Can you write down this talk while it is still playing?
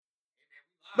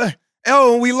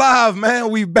Yo, we live, man.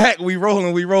 We back. We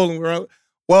rolling, bro.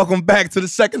 Welcome back to the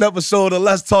second episode of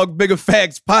Let's Talk Bigger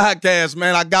Facts podcast,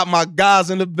 man. I got my guys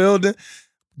in the building.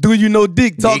 Do you know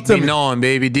Deke? Talk to me. Deke be knowing,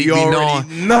 baby. Deke You be already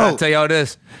knowing. know. I'll tell y'all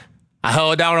this. I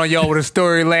held down on y'all with a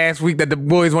story last week that the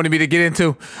boys wanted me to get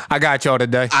into. I got y'all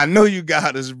today. I know you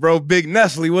got us, bro. Big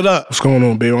Nestle, what up? What's going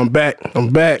on, baby? I'm back. Yeah,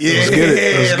 Let's get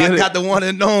it. Let's and get I it. got the one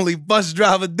and only bus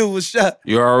driver, Do a shot.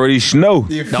 You already know.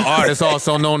 The artist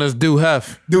also known as Do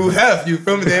Hef. Dude, Hef, you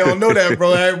feel me? They don't know that,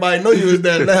 bro. Everybody know you was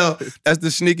that now. That's the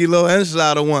sneaky little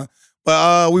insider one.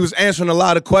 But we was answering a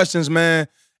lot of questions, man,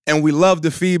 and we love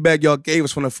the feedback y'all gave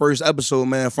us from the first episode,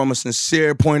 man, from a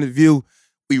sincere point of view.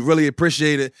 We really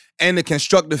appreciate it. And the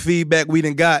constructive feedback we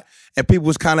done got. And people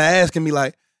was kind of asking me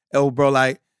like, oh, bro,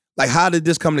 like how did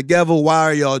this come together? Why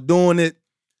are y'all doing it?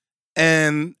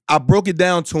 And I broke it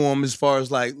down to them as far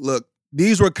as like, look,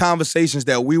 these were conversations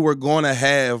that we were going to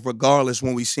have regardless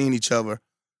when we seen each other.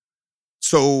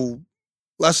 So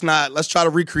let's try to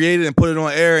recreate it and put it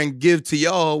on air and give to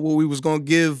y'all what we was going to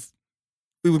give.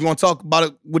 We was going to talk about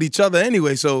it with each other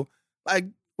anyway. So like,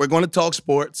 we're going to talk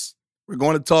sports. We're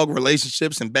going to talk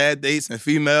relationships and bad dates and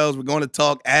females. We're going to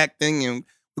talk acting and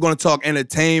we're going to talk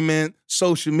entertainment,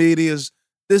 social medias.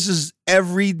 This is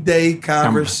everyday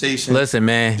conversation. Listen,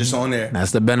 man. Just on there.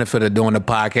 That's the benefit of doing the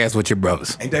podcast with your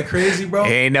brothers. Ain't that crazy, bro?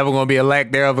 It ain't never gonna be a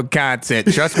lack thereof of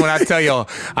content. Trust when I tell y'all,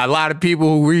 a lot of people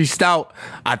who reached out,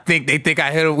 they think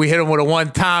we hit them with a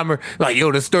one-timer. Like,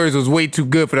 yo, the stories was way too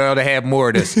good for them to have more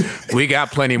of this. We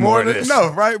got plenty more of than this.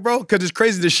 enough, right, bro? Because it's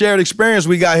crazy the shared experience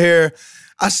we got here.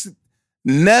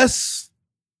 Ness,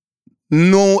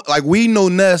 we know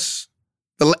Ness,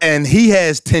 and he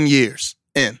has 10 years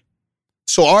in.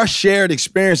 So our shared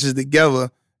experiences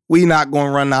together, we not going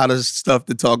to run out of stuff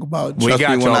to talk about. We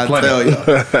got y'all plenty.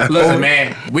 Listen,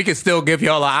 man, we can still give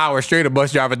y'all an hour straight of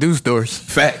bus driver do stories.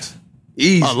 Facts.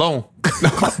 Easy. Alone.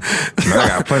 I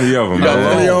got plenty of them, You got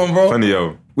man. plenty of them, bro? Plenty of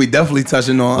them. We definitely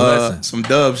touching on Listen. some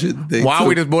dub shit today. Why too.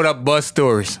 we just brought up bus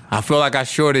stories? I feel like I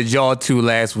shorted y'all two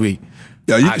last week.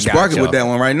 Yo, you I can got spark it y'all. with that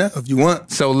one right now if you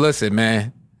want. So listen,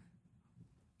 man.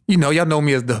 You know, y'all know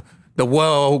me as the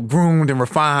well-groomed and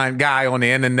refined guy on the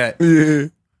internet. Yeah.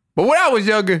 But when I was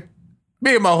younger,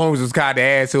 me and my homies was kind of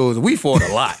assholes. We fought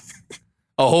a lot.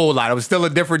 A whole lot. It was still a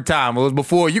different time. It was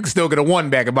before you could still get a one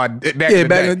back in the Back in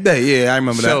the day. Yeah, I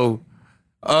remember that.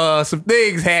 So, some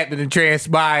things happened and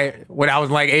transpired when I was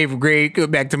like 8th grade. Go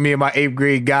back to me and my 8th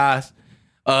grade guys.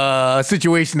 A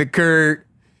situation occurred,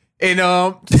 and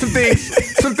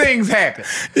some things happened.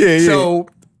 Yeah. So,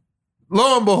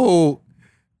 lo and behold,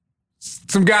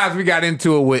 some guys we got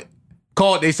into it with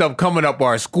called themselves coming up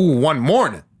our school one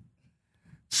morning.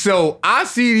 So I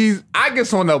see I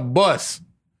guess on the bus.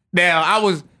 Now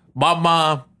my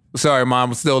mom, sorry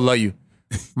mom, I still love you.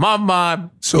 My mom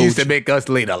used to make us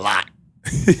late a lot.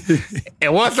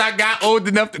 And once I got old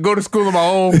enough to go to school on my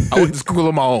own, I went to school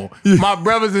on my own. My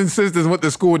brothers and sisters went to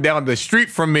school down the street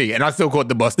from me, and I still caught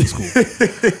the bus to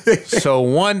school. So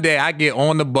one day I get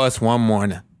on the bus one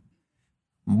morning.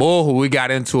 Boy, who we got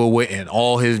into it with, and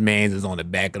all his mans is on the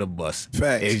back of the bus.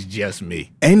 Facts. It's just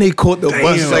me. And they caught the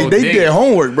bus. Like, they did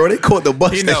homework, bro. They caught the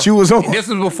bus that you was on. This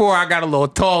was before I got a little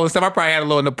tall and stuff. I probably had a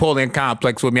little Napoleon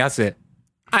complex with me. I said,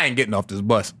 I ain't getting off this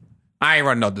bus. I ain't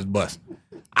running off this bus.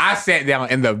 I sat down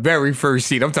in the very first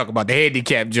seat. I'm talking about the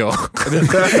handicap joke.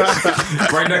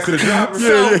 Right next to the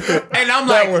driver. And I'm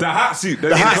like, The hot seat.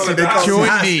 The hot seat. They call it True the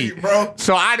hot indeed. seat, bro.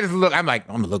 So I just look, I'm like,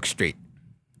 I'm gonna look straight.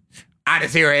 I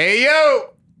just hear, hey, yo.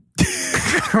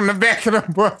 From the back of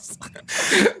the bus.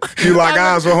 You lock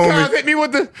eyes with homie. Cuz hit me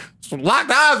with the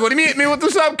locked eyes with him. He hit me with the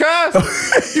sub,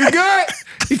 cuz. You good?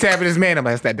 He tapping his man. I'm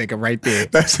like, that's that nigga right there.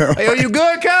 That's him. Hey, yo, you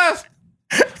good, cuz?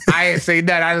 I ain't say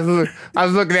that. I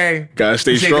was looking at him. Gotta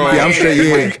stay Shaking strong. my Yeah, I'm head.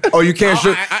 straight. Yeah. Oh, you can't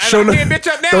show I no. can't bitch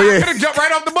up now. Oh, yeah. I could have jumped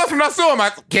right off the bus when I saw him.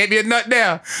 I can't be a nut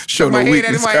now. Show my no head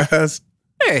at him weakness, like, guys.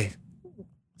 hey,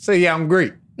 say yeah, I'm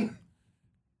great.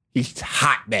 He's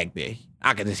hot back there.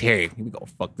 I can just hear him. We gonna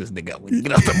fuck this nigga up when you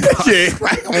get off the bus. Yeah,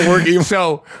 right. I'm working.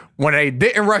 So when they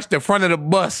didn't rush the front of the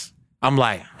bus, I'm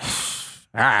like,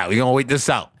 all right, we gonna wait this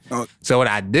out. Oh. So what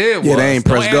I did was, Yeah, they ain't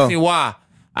don't press ask go. me why.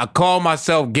 I called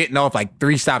myself getting off like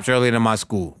 3 stops earlier than my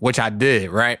school, which I did,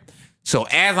 right? So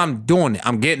as I'm doing it,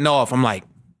 I'm getting off. I'm like,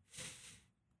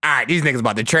 all right, these niggas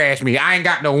about to trash me. I ain't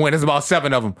got no win. There's about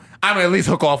 7 of them. I'm gonna at least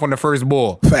hook off on the first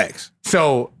ball. Facts.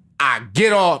 So I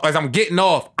get off, as I'm getting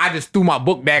off, I just threw my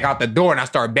book bag out the door and I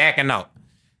start backing out.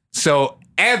 So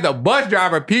as the bus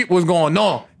driver peep was going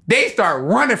on, they start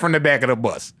running from the back of the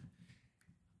bus.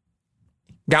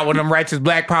 Got one of them righteous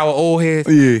black power old heads.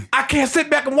 Yeah. I can't sit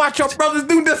back and watch your brothers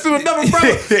do this to another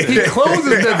brother. He closes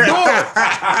the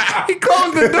door. He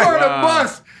closed the door of the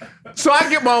bus. So I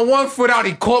get my one foot out.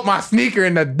 He caught my sneaker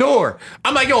in the door.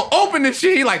 I'm like, yo, open this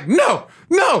shit. He like, no.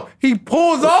 He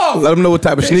pulls off. Let them know what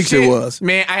type of sneaks it was.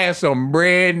 Man, I had some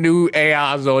brand new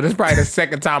AIs on. This is probably the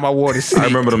second time I wore this sneak. I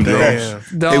remember them Jones.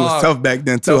 Dog, It was tough back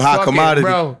then too. High fucking- commodity.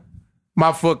 Bro,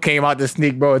 my foot came out the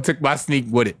sneak, bro. It took my sneak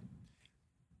with it.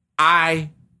 I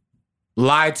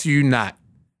lied to you not.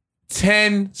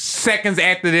 10 seconds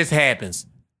after this happens,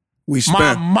 We my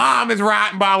spent. mom is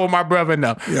riding by with my brother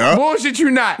now. Yeah. Bullshit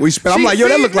you not. We spent. I'm She like, yo,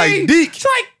 that sees look like me. Deke. She's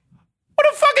like, what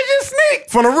the fuck is your sneak?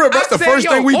 From the rip, that's I the said, first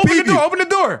yo, thing we open the peeped. door, open the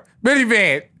door.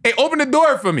 Minivan. Hey, open the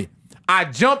door for me. I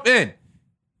jump in.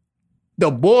 The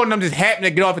boy and them just happen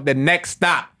to get off at the next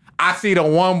stop. I see the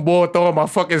one boy throwing my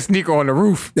fucking sneaker on the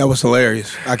roof. That was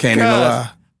hilarious. I can't even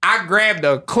lie. I grabbed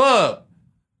the club.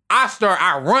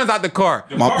 I runs out the car.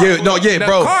 The The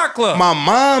car club. My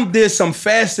mom did some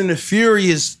Fast and the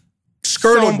Furious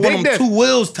skirt So on one dig of them this. 2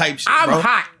 wheels type shit, I'm bro.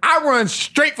 hot. I run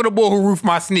straight for the boy who roofed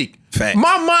my sneak. Facts.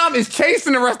 My mom is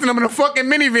chasing the rest of them in a fucking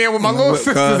minivan with my little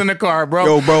sisters in the car, bro.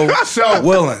 Yo, bro. So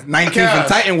Willing. 19th and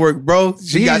Cuz. Titan work, bro.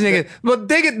 She these got niggas. But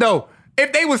dig it though.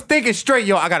 If they was thinking straight,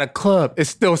 yo, I got a club. It's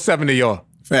still 7 of y'all.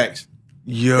 facts.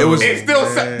 Yo, It was- It's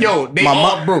still yo. They My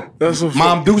all mom- broke. that's so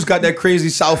Mom Deuce got that crazy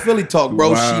South Philly talk,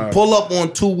 bro. Wow. She pull up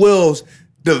on 2 wheels.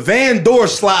 The van door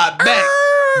slide back.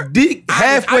 Deke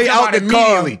halfway I out the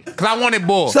car. because I wanted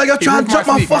ball. It's like I'm He trying roofed to jump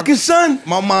my sneak. fucking son.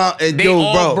 My mom and They yo,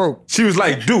 all bro. broke. She was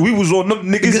like, dude, we was on them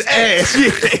niggas' ass.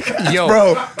 Yeah. Yo,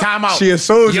 Bro, time out. she a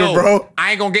soldier, Yo, bro.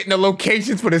 I ain't gonna get in the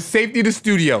locations for the safety of the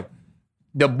studio.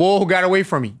 The boy who got away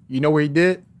from me, you know where he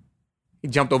did? He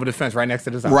jumped over the fence right next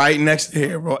to this house. Right next to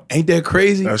here, bro. Ain't that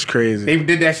crazy? That's crazy. They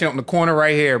did that shit on the corner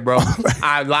right here, bro.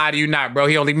 I lie to you not, bro.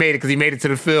 He only made it because he made it to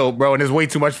the field, bro. And there's way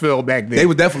too much field back there. They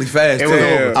were definitely fast. It too. was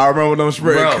over. I remember them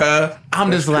sprinting, Bro, cuz.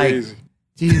 I'm just crazy. like,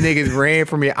 these niggas ran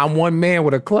from me. I'm one man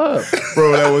with a club.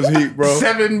 Bro, that was heat, bro.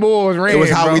 7 boys ran. It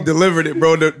was how bro. we delivered it,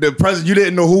 bro. The president, you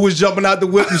didn't know who was jumping out the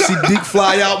whip. You see Deke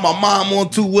fly out, my mom on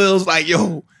 2 wheels, like,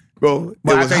 yo, bro.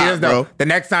 But it I was tell you hot, this though, bro. the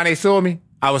next time they saw me,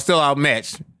 I was still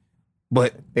outmatched.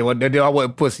 But I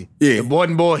wasn't pussy. Yeah.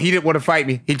 The boy, he didn't want to fight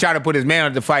me. He tried to put his man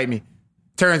on to fight me.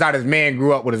 Turns out his man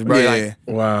grew up with his brother. Yeah.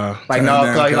 Wow. Like no,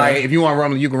 Damn, cuz, cuz. like if you want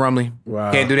rumbling, you can rumbling.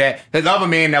 Wow. Can't do that. His other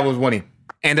man that was with him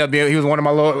ended up being, he was one of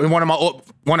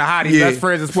Hottie's Yeah. best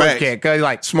friends in sports Facts. cat. Cause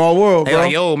like Small world, they bro.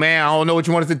 like, yo, man, I don't know what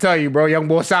you want us to tell you, bro. Young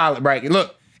boy solid, right?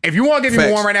 Look, if you want to give me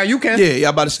Facts. one right now, you can. Yeah,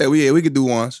 about to say, we could do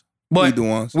ones. But we could do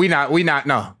ones. we not,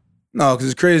 no. No, because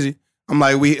it's crazy. I'm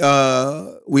like,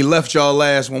 we left y'all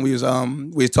last when we was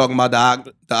talking about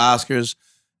the Oscars.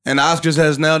 And the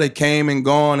Oscars they came and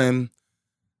gone, and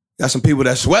got some people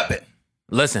that swept it.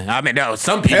 Listen, I mean, there was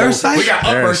some people. Parasite? We got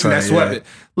a person that Parasite, swept yeah. it.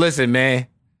 Listen, man.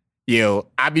 Yo,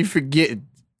 I be forgetting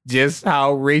just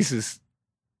how racist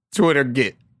Twitter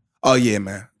get. Oh yeah,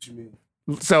 man.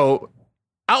 So,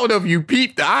 I don't know if you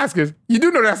peeped the Oscars. You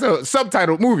do know that's a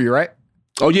subtitled movie, right?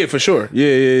 Oh yeah, for sure.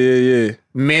 Yeah.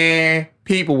 Man,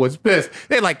 people was pissed.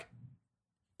 They're like,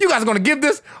 you guys are going to give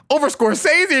this over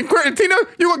Scorsese and Quentin Tarantino?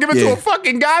 You going to give it to Yeah. a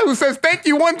fucking guy who says thank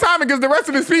you one time and gives the rest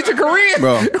of the speech in Korean?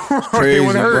 Bro, They crazy,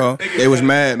 was hurt. bro. They was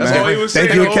mad, man. all he was Thank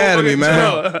saying you, the whole Academy, fucking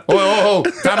man. time. Oh.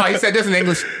 Time out. He said this in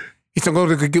English. He said,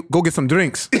 go get some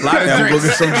drinks. A lot of Yeah, I'm drinks. gonna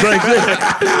get some drinks.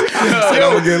 Like, I'm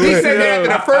gonna get He lit. said that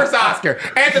after the first Oscar.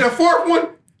 After the fourth one,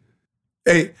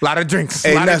 Hey, a lot of drinks.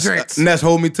 hey, A lot of Ness, drinks. Ness,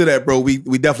 hold me to that, bro. We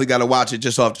definitely got to watch it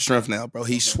just off the strength now, bro.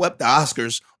 He swept the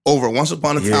Oscars over Once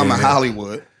Upon a Time in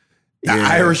Hollywood, The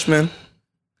Irishman,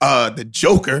 The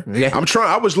Joker. Yeah. I was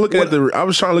trying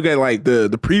to look at like the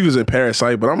previews in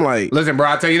Parasite, but I'm like, Listen, bro,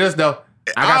 I'll tell you this, though.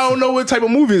 I don't know what type of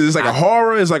movie it is. It's like a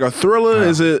horror. It's like a thriller.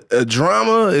 Is it a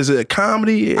drama? Is it a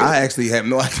comedy? I actually have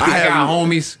no idea. I got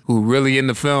homies who really in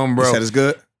the film, bro. Said it's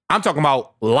good. I'm talking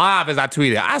about live as I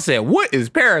tweeted. I said, what is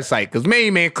Parasite? Because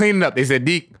main man cleaning up. They said,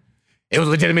 Deke, it was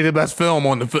legitimately the best film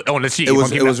on the sheet. It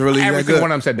was really Every that single good.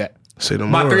 one of them said that. Say no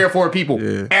About more. 3 or 4 people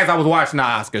Yeah. as I was watching the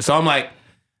Oscars. So I'm like,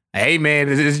 hey, man,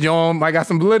 this John might got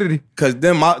some validity. Cause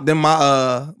then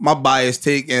my bias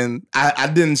take, and I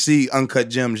didn't see Uncut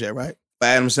Gems yet, right? By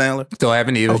Adam Sandler. Still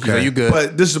haven't either. Okay. So you good.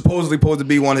 But this is supposed to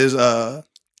be one of his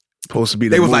Supposed to be.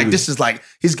 they the was like, movie. this is like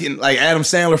he's getting like Adam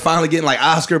Sandler finally getting like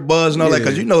Oscar buzz and all that, Yeah.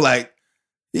 cause you know, like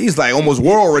he's like almost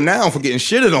world renowned for getting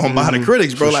shitted on by the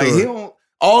critics, bro. for Like sure. he don't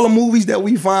all the movies that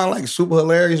we find like super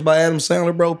hilarious by Adam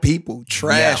Sandler, bro, people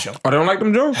trash him. Oh, they don't like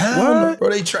them Jones? Hell no, bro,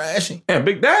 they trash him. Yeah,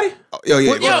 Big Daddy? Yo,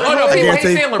 yeah, Yo, oh, no, I people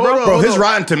guarantee- hate Sandler, bro. Bro, his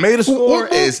Rotten Tomato score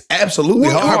what- is absolutely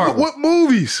hard. What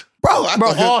movies? Bro, I Bro,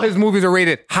 thought his- all his movies are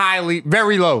rated highly,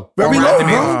 very low. Very on low, Rotten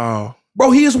bro. Tomatoes. Wow.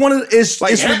 Bro, he is one of the,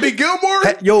 it's Happy Gilmore?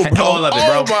 Yo, bro. All of it, bro.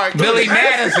 Oh my God. Billy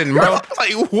Madison, bro.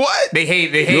 Like what? They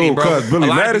hate Yo, him, bro. cuz Billy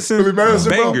Madison,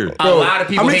 banger. A lot of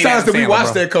people How many hate times Adam did we Sandler, watch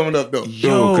bro. that coming up, though?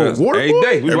 Yo, cuz Waterboy? every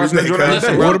day. We watch that joint every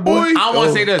Listen, day. bro. Waterboy? I want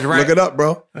to say this, right? Look it up,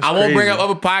 bro. I won't bring crazy. up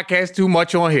other podcasts too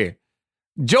much on here.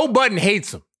 Joe Budden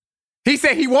hates him. He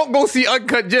said he won't go see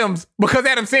Uncut Gems because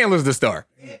Adam Sandler's the star.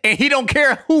 And he don't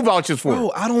care who vouches for him.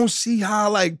 Bro, I don't see how,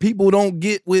 like, people don't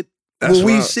get with That's what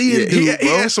we wild. see Yeah, in dude, he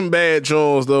bro. had some bad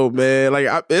Jones though, man.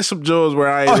 Like there's some Jones where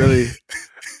I ain't really.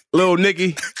 Little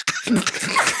Nicky.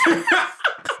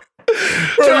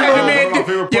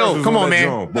 Yo, come on,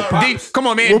 man. Come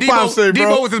on, man. What Pop say, bro?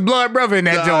 Debo was his blood brother in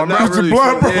that joint, bro. not really,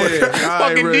 blood bro. brother. Yeah, I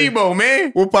Fucking ain't really- Debo,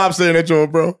 man. What Pop saying that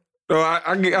joint, bro? No,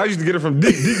 I used to get it from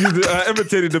Deep. Deep used to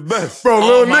imitate it the best. Bro, Oh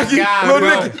Lil my Nicky, God, Lil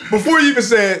bro. Nicky. Before you even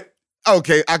said,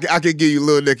 okay, I could give you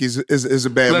Lil Nicky's is a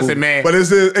bad Listen, movie. man. But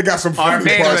it got some Our funny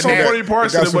man parts. Some Yeah. funny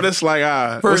parts It got in it, but some- it's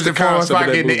like First what's the and foremost, concept if I of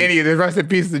that get into movie? any of this, rest in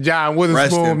peace to John Rest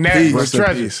Witherspoon, in National peace. Rest in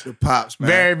treasure. peace. The Pops, man.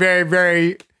 Very, very,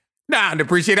 very. Nah,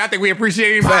 appreciate. I think we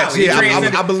appreciate him. Facts. highly.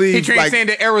 Yeah, I believe, he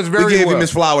transcended eras we very gave well. him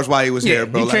his flowers while he was Yeah, here,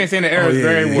 bro. he Like, transcended eras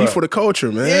very He well. for the culture,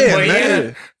 man. Yeah, But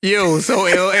man. Yo, so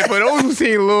and for those who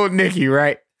seen Lil Nicky,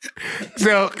 right?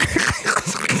 So keeping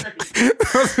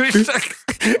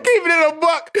it a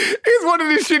buck, it's one of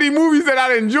the shitty movies that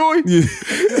I enjoy.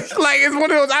 Like it's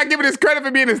one of those. I give it his credit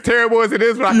for being as terrible as it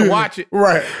is, but I can watch it.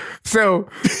 Right. So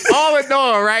all in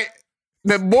all, right?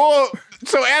 The boy.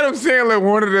 So Adam Sandler,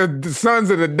 one of the sons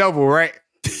of the devil, right?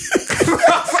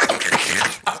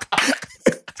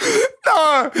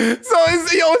 So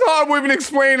it's hard with even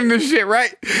explaining this shit,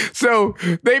 right? So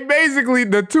they basically,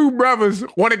 the two brothers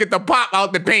want to get the pop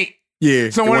out the paint. Yeah.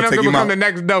 So they one wanna of them take can him become out. the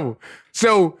next devil.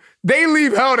 So they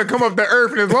leave hell to come up to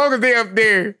earth, and as long as they up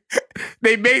there,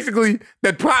 they basically,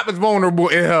 the pop is vulnerable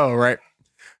in hell, right?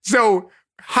 So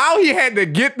how he had to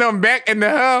get them back into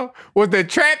hell was to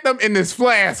trap them in this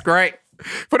flask, right?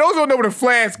 For those who don't know what a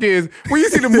flask is, when you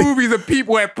see the movies of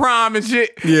people at prom and shit,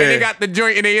 and Yeah. they got the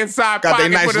joint in their inside Got pocket their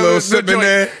nice with little the sip in joint.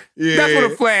 there. Yeah. That's what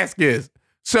a flask is.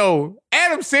 So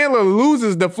Adam Sandler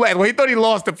loses the flask. Well, he thought he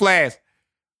lost the flask.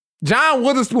 John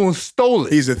Witherspoon stole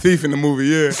it. He's a thief in the movie,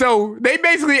 yeah. So they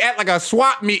basically at like a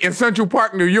swap meet in Central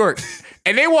Park, New York,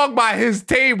 and they walk by his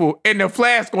table and the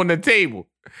flask on the table.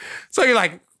 So you're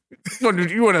like,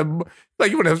 you want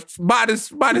to buy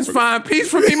this fine piece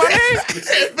from me, my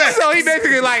man? So he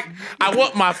basically like, I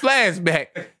want my flask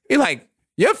back. He like,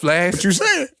 your flask? What you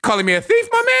saying? Calling me a thief,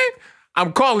 my man?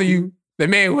 I'm calling you the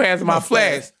man who has my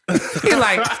flask. He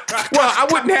like, well, I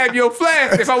wouldn't have your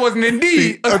flask if I wasn't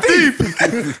indeed a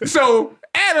thief. So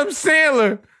Adam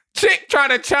Sandler, chick trying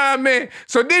to chime in.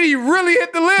 So then he really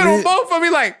hit the lid on both of them. He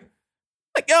like,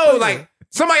 yo, like,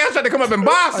 somebody else tried to come up and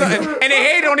buy something, and they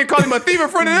hated on him, called him a thief in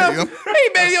front of them. Hey,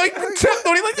 man, yo, he tipped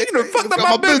on him like, you done fucked up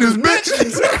my business,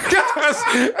 bitch.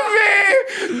 Gosh,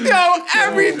 man, yo,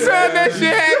 every time that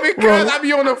shit happen, cuz I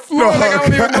be on the floor like I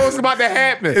don't even know what's about to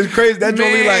happen. It's crazy. That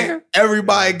joint be Man. like,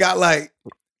 everybody got like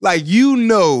you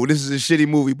know this is a shitty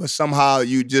movie, but somehow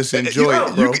you just enjoy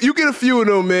it, bro. You get a few of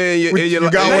them, man. You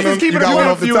got one of- you got one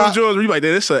off the few top? of Jones where you like,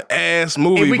 this an ass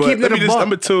movie, And we but keep it let me a just, buck. I'm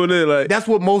gonna tune in. Like, That's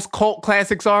what most cult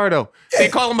classics are, though. They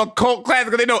call them a cult classic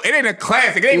because they know it ain't a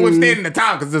classic. It ain't withstanding the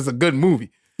time because it's a good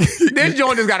movie. This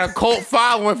joint just got a cult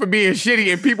following for being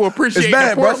shitty, and people appreciate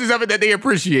bad, the bro. portions of it that they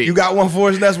appreciate. You got one for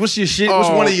us, Ness? What's your shit? What's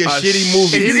one of your shitty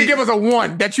movies? If you can give us a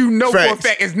one that you know for a Facts.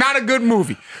 fact it's not a good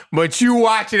movie, but you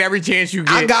watch it every chance you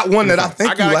get. I got one that I think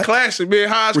I got you a like. classic, man.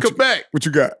 Highs come back. What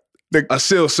you got? A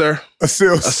seal, sir. A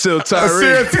seal Tyree.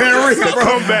 Tyree. The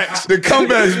comebacks. The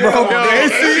comebacks, bro. The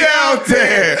ACL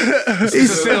tear. He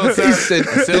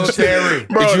said, Terry.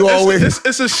 Bro, Did you always?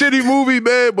 it's a shitty movie,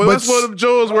 man, but that's one of them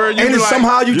Joes where you And be it's like,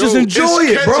 somehow you just enjoy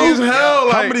it's it, bro. catchy as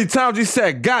hell. How Like, many times you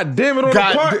said, God damn it, on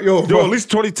God- the part? yo, bro. At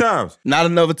least 20 times. Not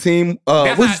another team.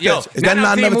 That's What's not, that? Is that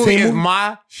not another team Is movie?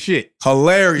 my shit.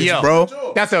 Hilarious, Yo, bro.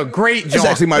 That's a great joint.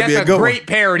 actually might be a That's good one. great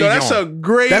parody. no, that's joint. a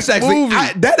great That's actually movie.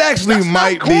 that actually That's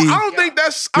might not cool. be I don't think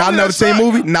that's not another team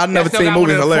movie. Not another That still team got movie. one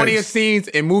of the Hilarious. funniest scenes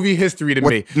in movie history to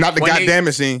me. Not the When goddamn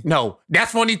it scene. No,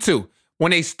 that's funny too.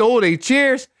 When they stole their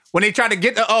chairs, when they tried to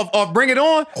get the off Bring It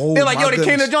On, Oh, they're like, my yo, they came to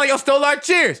goodness. the joint, y'all stole our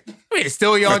chairs. We didn't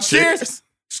steal y'all Our chairs. chairs?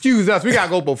 Excuse us, we gotta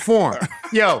go perform.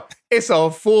 Yo, it's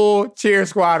a full cheer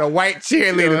squad of white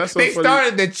cheerleaders. that's so they funny.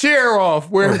 started the cheer off.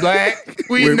 We're black.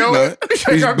 We We're know black. it.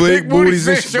 These Our big booties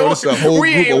and fit shit, bro. It's a whole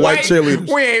We group ain't of white white.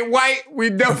 cheerleaders. We ain't white. We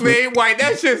definitely ain't white.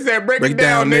 That shit said, break it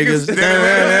down, niggas.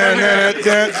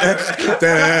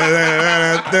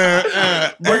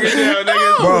 Break it down,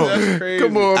 nigga. Bro, That's crazy.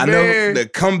 Come on, I man. know the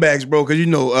comebacks, bro, because you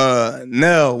know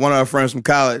Nell, one of our friends from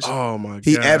college, Oh my god.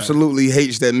 he absolutely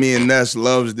hates that me and Ness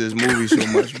loves this movie so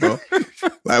much, bro.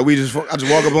 Like I just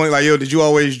walk up on him like, yo, did you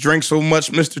always drink so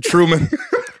much, Mr. Truman?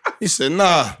 He said,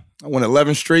 nah, I went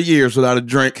 11 straight years without a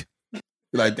drink. Be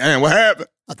like, damn, what happened?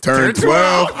 I turned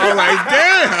 12. I'm like,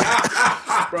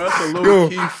 damn. Bro, that's a low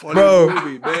key funny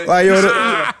movie, man. Like,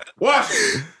 yo,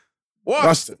 Washington.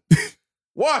 Washington.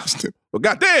 Washington. Well,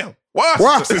 goddamn.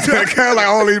 Washington. Kind of like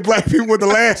all these black people with the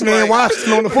last name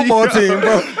Washington on the football team,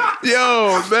 bro.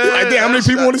 Yo, man. Like, damn, how many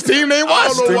people on this team named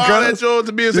Washington? I don't know why that joint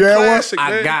to me is a classic,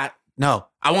 man.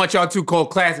 I want y'all two cold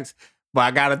classics, but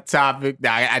I got a topic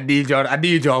that I need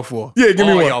y'all for. Yeah, give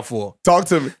me one. Y'all for. Talk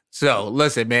to me. So,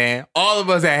 listen, man. All of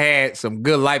us have had some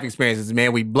good life experiences,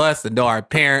 man. We blessed to know our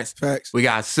parents. Facts. We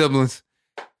got siblings.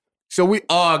 So we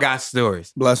all got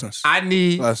stories. Blessings. I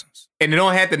need, Blessings. and it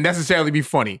don't have to necessarily be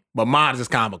funny, but mine is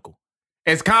comical.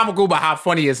 It's comical, but how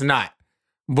funny it's not.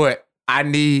 But I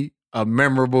need a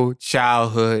memorable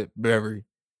childhood memory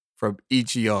from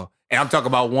each of y'all. And I'm talking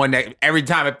about one that every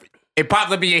time it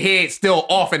pops up in your head still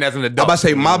often as an adult. I'm about to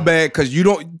say my bad, because you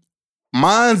don't,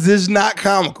 mine's is not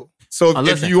comical. So if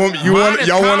listen, y'all want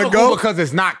to go? Because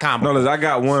it's not comical. No, listen, I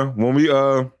got one. When we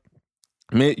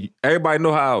man, everybody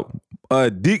know how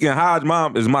Deacon Hodge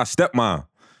mom is my stepmom,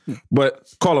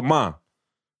 but call her mom.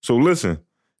 So listen,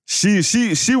 she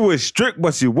was strict,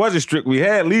 but she wasn't strict. We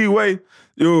had leeway.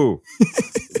 Yo,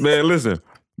 man, listen.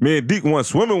 Me and Deke went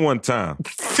swimming one time.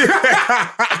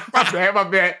 my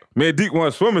bad. Me and Deke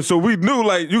went swimming, so we knew,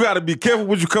 like, you got to be careful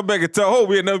when you come back and tell her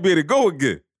we'd never be able to go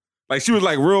again. Like, she was,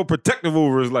 like, real protective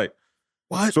over us. Like,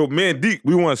 What? So me and Deke,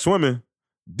 we went swimming.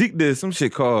 Deke did some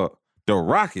shit called the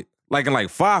rocket, like in like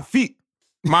 5 feet.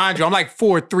 Mind you, I'm like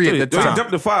 4'3" at the I time.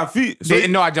 jumped to 5 feet. So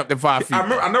Didn't know I jumped to 5 feet. I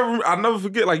remember, I never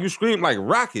forget, like, you screamed like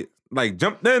rocket, like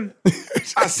jumped in.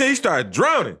 I say he started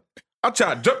drowning. I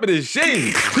tried to jump in his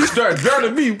shade. He started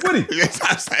drowning me with him.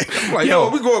 I'm like, yo,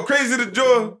 we going crazy to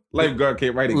Joy. Lifeguard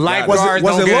came right in. Lifeguards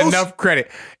Was don't it get Los? enough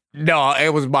credit. No,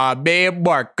 it was my man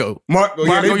Marco. Marco,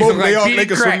 yeah, they used to both, look they all Petey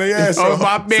niggas Crack. from their ass Oh, off.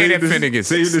 my man at Finnegan.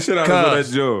 Save the shit out of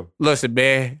that Joe. Listen,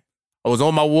 man, I was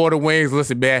on my water wings.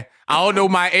 Listen, man, I don't know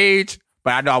my age,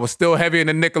 but I know I was still heavy in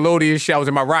the Nickelodeon shit. I was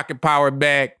in my rocket power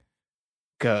bag.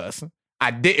 Cause I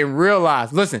didn't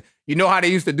realize, listen, you know how they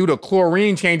used to do the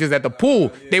chlorine changes at the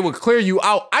pool? They would clear you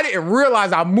out. I didn't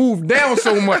realize I moved down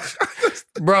so much.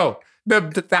 Bro,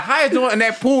 the highest joint in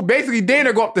that pool, basically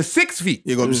Dana go up to 6 feet.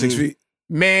 You go up to 6 feet?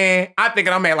 Man, I think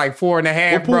I'm at like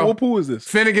 4.5, bro. What pool is this?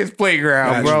 Finnegan's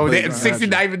Playground, bro. Playground,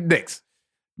 69 Dicks.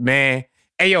 Man.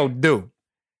 Hey, yo, dude.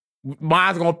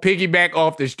 Mine's gonna piggyback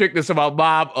off the strictness of my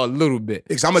mom a little bit.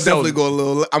 I'm gonna definitely go a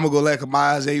little. I'm gonna go like my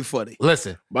eyes ain't funny.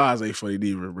 Listen. My eyes ain't funny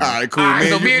either, bro. All right, cool. All right,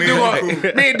 so me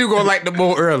cool. and Duke gonna like the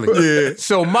more early. Yeah.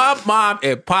 So my mom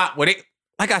and pop, well, they,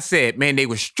 like I said, man, they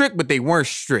were strict, but they weren't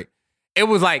strict. It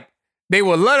was like they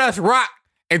would let us rock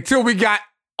until we got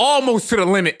almost to the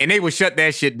limit, and they would shut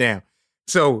that shit down.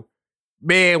 So,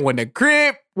 man, when the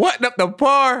crib wasn't up to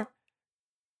par,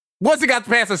 once it got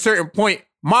past a certain point,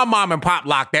 my mom and pop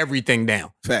locked everything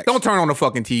down. Facts. Don't turn on the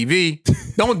fucking TV.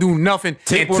 Don't do nothing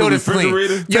Tape until on the it's clean.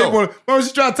 refrigerator? Yo, Why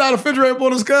she trying to tie the refrigerator up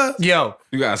on his cuz? yo,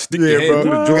 You gotta stick Yeah, your head through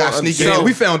bro. the You drawer. gotta sneak So- in.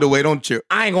 We found a way, don't you?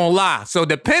 I ain't gonna lie. So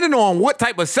depending on what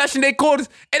type of session they caught us,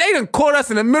 and they done caught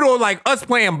us in the middle of like us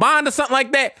playing Bond or something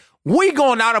like that, we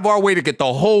going out of our way to get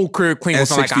the whole crib clean And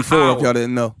within like an 64, hour. if y'all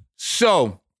didn't know.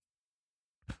 So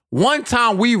one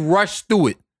time we rushed through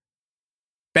it.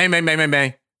 Bang, bang, bang, bang,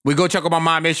 bang. We go check on my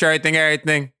mom, make sure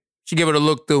everything. She give it a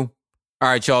look through. All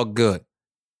right, y'all good.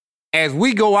 As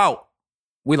we go out,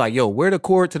 we like, yo, where the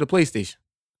cord to the PlayStation?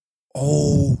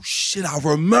 Oh shit! I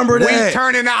remember We that.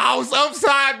 turning the house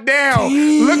upside down,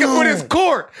 Damn. looking for this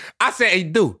cord. I said, hey,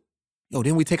 dude, yo,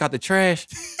 didn't we take out the trash?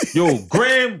 Yo,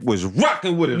 Graham was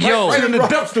rocking with it. Yo, right in the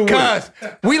dumpster with it. Cause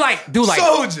we like, do like,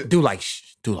 Soldier. do like,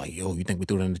 yo, you think we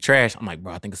threw it in the trash? I'm like,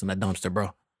 bro, I think it's in the dumpster,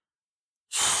 bro.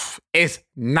 It's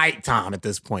nighttime at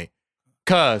this point.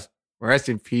 Cause rest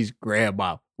in peace,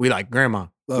 Grandma. We like, Grandma,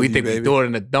 Love we you, think baby. we threw it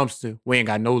in the dumpster. We ain't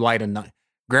got no light or nothing.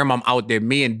 Grandma out there,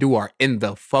 me and Du are in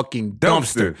the fucking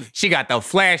dumpster. She got the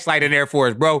flashlight in there for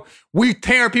us, bro. We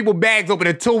tearing people bags open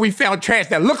until we found trash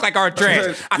that looked like our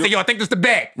trash. I said, yo, I think this the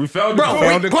bag. We found Bro, the we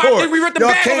found the clocked cord. it, we ripped the Y'all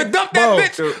bag can't- and dumped bro,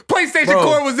 that bitch. PlayStation bro.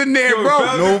 cord was in there, Yo, bro.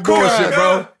 found No the cord. bullshit,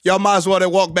 bro. Y'all might as well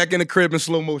have walked back in the crib in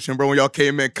slow motion, bro, when y'all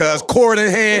came in. Cuz cord in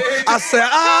hand, I said,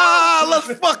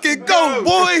 let's fucking go,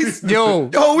 boys. Yo,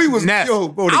 we was, Ness, bro,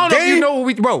 the I don't know if game. you know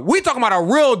what we talking about a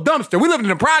real dumpster. We lived in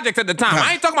the projects at the time.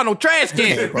 I ain't talking about no trash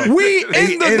can. We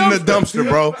They in the dumpster.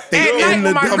 bro. They At night in when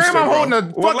the my dumpster, grandma bro. holding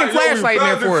a Well, fucking like, yo, we flashlight in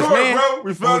there found for the us, cord, man. Bro.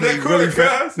 We found They that really cord,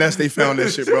 found, guys. Ness, they found that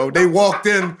shit, bro. They walked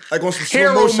in like on some slow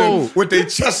Hero motion mode. with their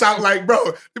chests out, like, bro,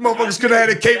 the motherfuckers could have had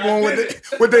a cape on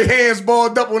with their hands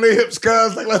balled up on their hips,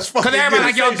 cuz like let's fucking Because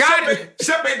everybody like, y'all got it.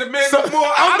 Shep ain't the man no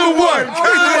more. I'm the one.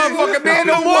 I'm the motherfucking man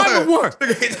no more. I'm the one. one.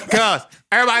 Cuz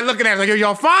everybody looking at us like, yo,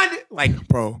 y'all find it? Like,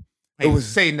 Bro, it was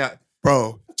say nothing.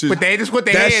 bro. But they just put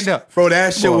their hand up. Bro,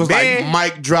 that shit Bro, was man.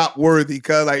 like mic drop worthy.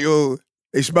 Cause like, yo,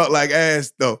 they smelled like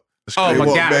ass though. Oh They my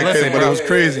walked God, back listen, in, but bro. it was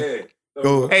crazy.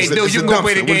 Go, Hey, it's a- dude, it's you a can go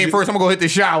play dumpster. the What game you- first. I'm gonna go hit the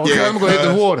shower. Yeah, I'm gonna go hit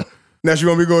the water. Next, you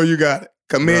want me to go? You got it.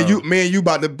 Cause man, you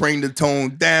about to bring the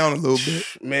tone down a little bit.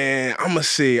 Man, I'ma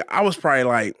say I was probably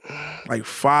like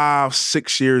 5,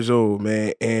 6 years old,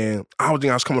 man, and I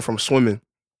was coming from swimming.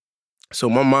 So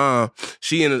my mom,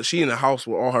 she in the house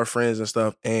with all her friends and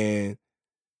stuff, and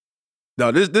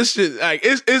no, this shit like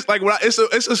it's like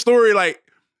it's a story like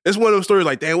it's one of those stories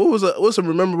like damn, what's a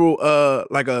memorable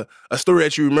like a story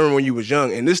that you remember when you was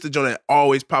young, and this the joint that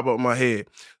always pop up in my head.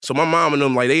 So my mom and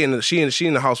them like she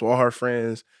in the house with all her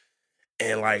friends.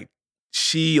 And like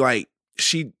she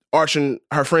arching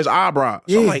her friend's eyebrow.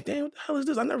 So I'm like, damn, what the hell is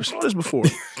this? I never saw this before.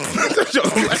 So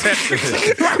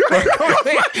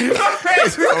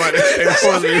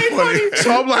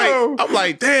I'm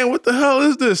like, damn, what the hell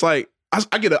is this? Like,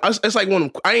 it's like one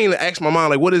of them, I ain't even ask my mom,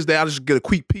 like, what is that? I just get a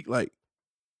quick peek, like,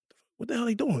 what the hell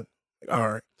they doing? Like, all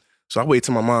right. So I wait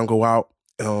till my mom go out.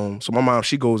 So my mom,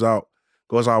 she goes out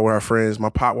with her friends, my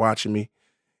pop watching me.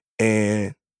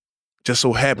 And just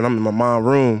so happened, I'm in my mom's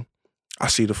room. I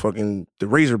see the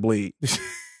razor blade.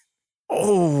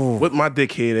 Oh, what my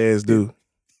dickhead ass do?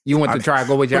 You want to try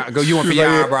go with your you want for your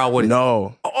eyebrow with it?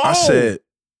 No, I said,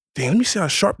 damn, let me see how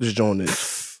sharp this joint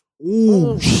is.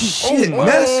 Ooh, shit,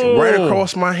 That's right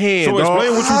across my hand. So dog.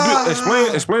 explain what you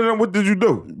did. Explain to them what did you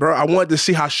do? Bro, I wanted to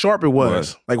see how sharp it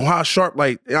was. Like how sharp,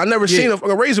 like I never seen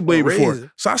a razor blade before.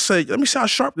 razor. So I said, let me see how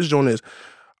sharp this joint is.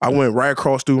 I went right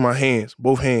across through my hands,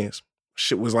 both hands.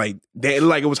 Shit was like, it looked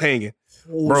like it was hanging.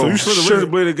 Bro, So you slid the razor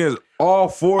blade against all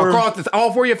four. Across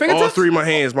all four of your fingertips? all three of my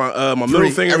hands, my middle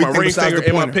finger, my everything ring besides finger, the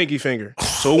and my pointer. pinky finger.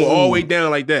 So it went all the way down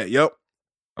like that. Yep.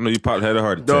 I know you probably had a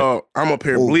heart attack. Dog, I'm up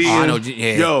here Oh, bleeding. I know,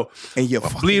 yeah. Yo, And you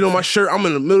bleed on my shirt. I'm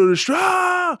in the middle of the street.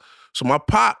 Ah! So my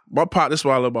pop, this is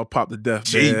why I love my pop to death,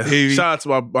 Gee, man. baby. Shout out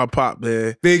to my pop,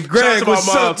 man. Big Shout Greg, out to my what's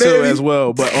mom up, too baby? as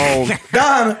well. But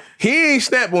Donna. he ain't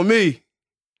snap on me.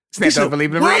 Snapped up for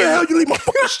leaving the Why the razor. hell you leave my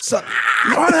fucking son?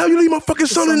 Why the hell you leave my fucking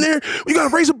son in there? We got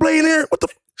a razor blade in there. What the?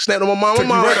 Snapped on my mom. My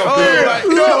mom like,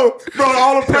 Yo, bro,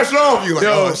 all the pressure off you. Like,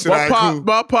 Yo, oh, shit, cool.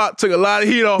 my pop took a lot of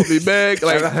heat off me, man.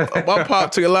 Like my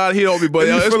pop took a lot of heat off me, but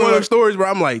yo, it's one of those stories where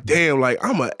I'm like, damn, like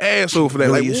I'm an asshole for that.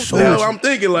 Yo, Like, you what so the hell much- I'm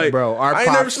thinking? Like, Bro, our I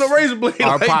ain't never pops- seen a razor blade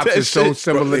Our like pops that is so shit.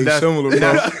 similar. They That's- similar,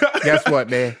 bro. Guess what,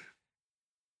 man?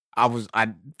 I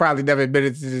probably never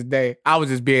admitted to this day. I was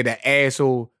just being an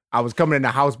asshole. I was coming in the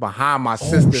house behind my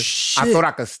sister. shit. I thought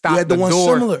I could stop You had the the one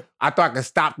door. similar. I thought I could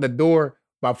stop the door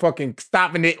by fucking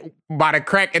stopping it by the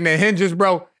crack in the hinges,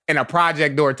 bro. And a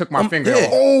project door took my finger Yeah.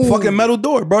 off. Fucking metal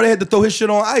door, bro. They had to throw his shit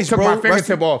on ice, Took bro. my Rest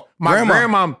fingertip in- off. My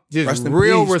grandma just Rest in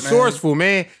real peace, resourceful,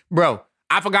 man. Bro,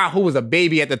 I forgot who was a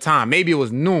baby at the time. Maybe it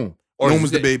was Noom. Noom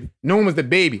was the baby. Noom was the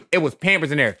baby. It was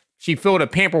Pampers in there. She filled a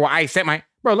pamper with ice. Set my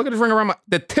bro. Look at this ring around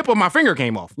the tip of my finger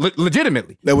came off.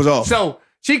 Legitimately. That was all. So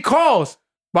she calls.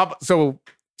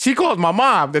 She calls my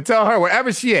mom to tell her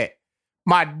wherever she at.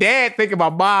 My dad thinking my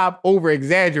mom over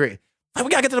exaggerating. Like,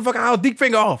 we gotta get to the fucking house. Deep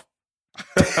finger off.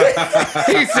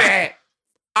 He said,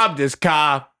 I'm just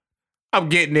calm. I'm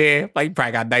getting there. Like, you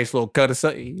probably got a nice little cut or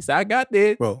something. He said, I got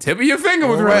this. Bro. Tip of your finger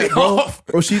was All really right, bro. off.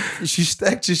 Bro, she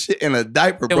stacked your shit in a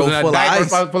diaper, It bro, was in a full diaper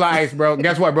of ice. full of ice, bro.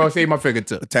 Guess what, bro? Saved my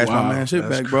fingertip. Attach my Wow, man shit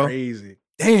that's back, bro. Crazy.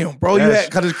 Damn, bro. That's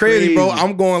Cause it's crazy, bro. crazy.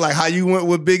 I'm going like how you went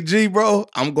with Big G, bro.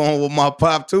 I'm going with my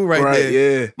pop too, right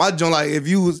there. Yeah. My joint, like if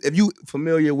you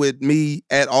familiar with me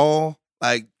at all,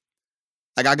 like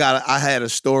I had a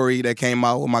story that came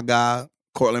out with my guy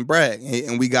Cortland Bragg,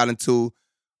 and we got into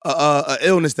a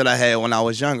illness that I had when I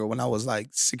was younger, when I was like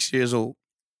 6 years old.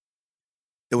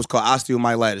 It was called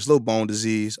osteomyelitis, little bone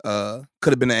disease. Could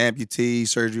have been an amputee.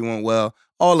 Surgery went well.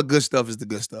 All the good stuff is the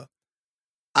good stuff.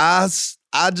 I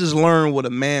just learned what a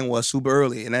man was super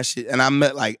early, and that shit. And I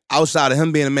met like outside of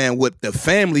him being a man, what the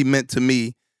family meant to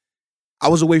me. I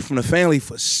was away from the family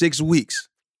for 6 weeks,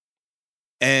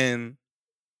 and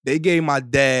they gave my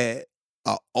dad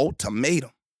an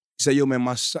ultimatum. He said, "Yo, man,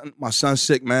 my son's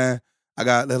sick, man.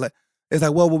 It's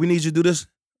like, well, we need you to do this.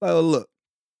 Like, well, look,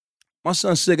 my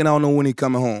son's sick, and I don't know when he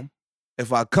coming home.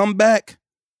 If I come back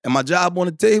and my job on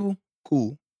the table,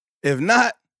 cool. If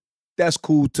not, that's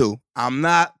cool too. I'm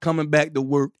not coming back to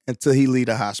work until he leave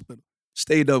the hospital."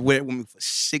 Stayed up with me for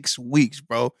 6 weeks,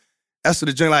 bro. That's what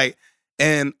the joint like.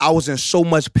 And I was in so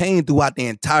much pain throughout the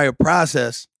entire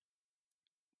process.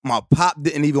 My pop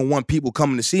didn't even want people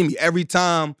coming to see me. Every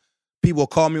time people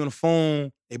call me on the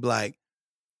phone, they be like,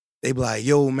 they be like,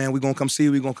 yo, man, we gonna come see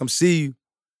you.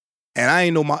 And I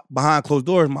ain't know behind closed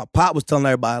doors, my pop was telling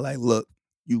everybody, like, look,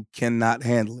 you cannot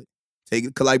handle it. Take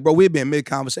it. Cause like, bro, we've been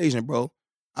mid-conversation, bro.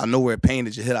 I know where pain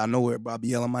that you hit. I know where, bro. I be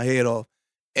yelling my head off.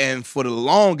 And for the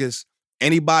longest,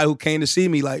 anybody who came to see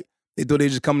me, like, they thought they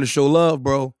just coming to show love,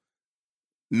 bro.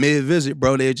 Mid-visit,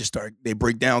 bro, they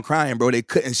break down crying, bro. They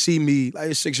couldn't see me, like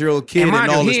a 6-year-old kid, and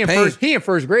all this pain. He in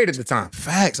first grade at the time.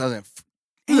 Facts.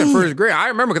 He was in first grade. I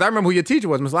remember because I remember who your teacher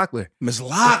was, Miss Locklear. Miss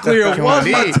Locklear was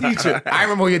my teacher. I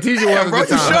remember who your teacher was bro, at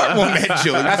the time. You shut on that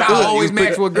joke. That's how I always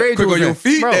matched what grade you was was on your in.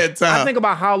 feet Bro, that time. I think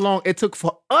about how long it took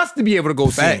for us to be able to go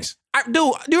see him. Facts. Dude,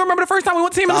 do you remember the first time we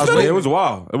went to see him in the Yeah, studio? it was a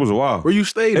while. Where you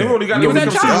stayed They at? only got You them was to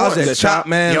at come see Chop. I us. was at Chop,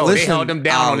 man. Yo, Listen, they held them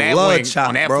down on that love wing, Chop,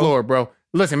 on that bro. floor, bro.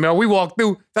 Listen, man, we walked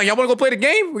through. It's like, y'all want to go play the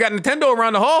game? We got Nintendo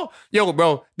around the hall. Yo,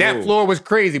 bro, that Yo, floor was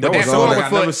crazy. But That that was floor all was I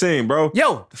never for... seen, bro.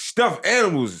 Yo, The stuffed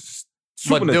animals,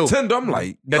 Super But dude, Nintendo. I'm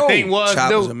like, the thing was,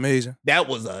 Chop was dude, amazing. that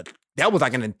was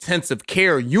like an intensive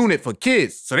care unit for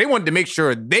kids. So they wanted to make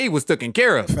sure they was taken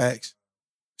care of. Facts.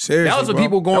 Seriously, That was what bro.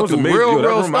 people that going was through amazing. real Yo, that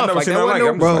room, I stuff. never Like, seen that that like. wasn't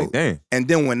I'm no- just bro. like, damn. And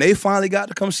then when they finally got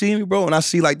to come see me, bro, and I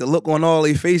see like the look on all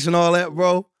their face and all that,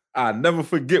 bro. I never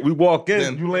forget. We walk in,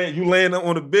 Then- you laying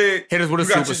on the bed. Hit us with a you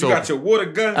got super you got your water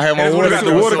gun. I had my And water you got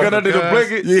the gun. water gun under the Cuz.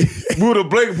 blanket. Yeah. Move the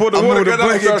blanket, pull the I water moved the gun out.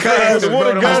 blanket, Start spraying with the cuz,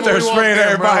 water bro. I gun. started spraying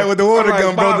everybody with the water I'm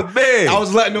gun, like, bro. my bad. I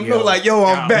was letting them know, like, yo,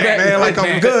 I'm back, man. Like,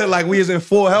 I'm good. Like, we is in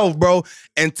full health, bro.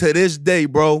 And to this day,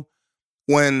 bro,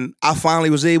 when I finally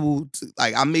was able to,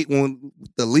 like, when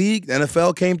the league, the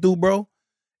NFL came through, bro,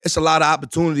 it's a lot of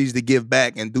opportunities to give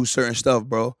back and do certain stuff,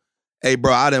 bro. Hey,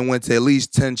 bro, I done went to at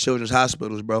least 10 children's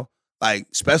hospitals, bro. Like,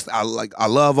 especially, I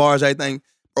love ours, I think.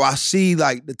 Bro, I see,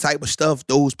 like, the type of stuff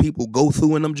those people go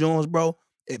through in them joints, bro.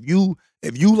 If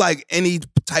you like any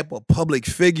type of public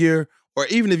figure, or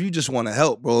even if you just want to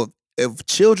help, bro, if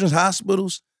children's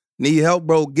hospitals need help,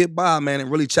 bro, get by, man,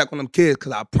 and really check on them kids.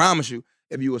 Because I promise you,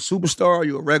 if you a superstar or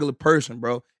you a regular person,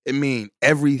 bro, it mean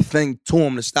everything to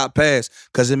them to stop past.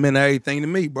 Because it meant everything to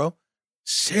me, bro.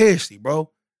 Seriously,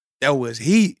 bro. That was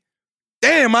heat.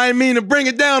 Damn, I didn't mean to bring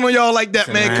it down on y'all like that,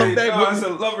 Listen, man. man. Come back Yo, with I me.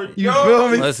 said, love her. You Yo, feel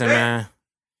me? Listen, man.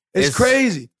 It's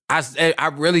crazy. I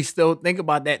really still think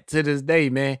about that to this day,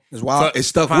 man. It's wild. So- It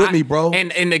stuck so with I- me, bro.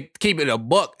 And to keep it a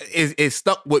buck, it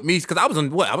stuck with me because I was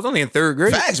only in third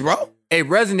grade. Facts, bro. It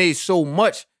resonates so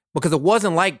much because it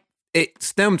wasn't like it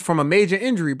stemmed from a major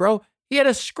injury, bro. He had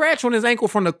a scratch on his ankle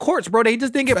from the courts, bro. They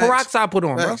just didn't get Facts. peroxide put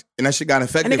on, bro. Facts. And that shit got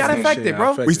infected. And it got from that infected, shit.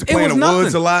 bro. We used to It play in was the nothing.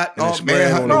 woods a lot. And it Oh, sprayed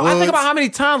man. on the Bro, I think woods. about how many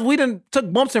times we done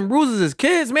took bumps and bruises as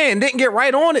kids, man, and didn't get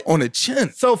right on it. On the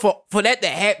chin. So for that to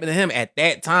happen to him at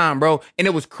that time, bro, and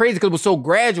it was crazy because it was so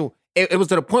gradual. It was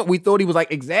to the point we thought he was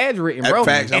like exaggerating, bro.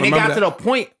 Facts, I and it got remember to the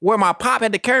point where my pop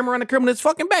had to carry him around the crib on his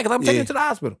fucking back because I'm taking Yeah. him to the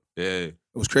hospital. Yeah, It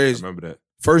was I crazy. remember that.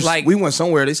 First, Like- we went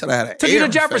somewhere. They said I had an Took ear you to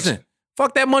infection. Jefferson.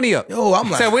 Fuck that money up. Yo,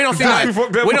 I'm like, Said we don't see God, nothing.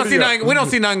 fuck that We don't money see up. nothing. We don't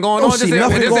see nothing going Don't on. see Just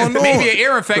nothing going maybe on. an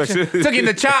ear infection. Took him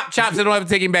to Chop. Chop said don't ever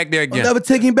take him back there I'll again. never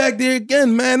take him back there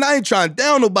again, man. I ain't trying to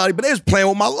down nobody, but they was playing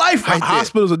with my life right there.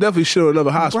 Hospitals are definitely shit on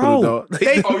another hospital, Bro, dog.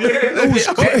 they, Oh, yeah. It was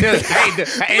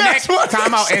crazy. in That's what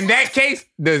time out. In that case,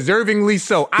 deservingly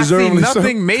so. I see Deservingly so.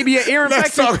 nothing. Maybe an ear Let's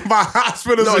infection. talk about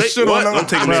hospitals and shit on them. Don't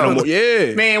take me no more.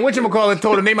 Yeah. Man, whatchamacallit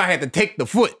told him they might have to take the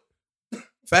foot.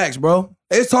 Facts, bro.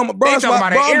 They was talking about, bro, They that's talking why,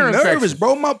 about bro, an ear I'm nervous, infection.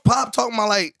 bro. My pop talking about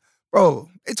like, bro,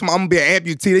 they talking about I'm gonna be an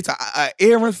amputee. They talking an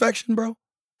ear infection, bro.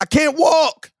 I can't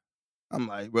walk. I'm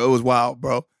like, bro, it was wild,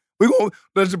 bro.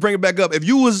 Let's just bring it back up. If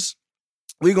you was,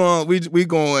 we gonna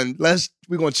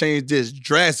change this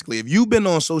drastically. If you've been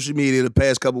on social media the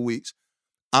past couple weeks,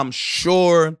 I'm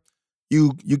sure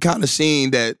you kind of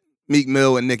seen that Meek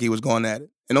Mill and Nicki was going at it.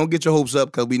 And don't get your hopes up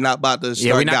because we not about to start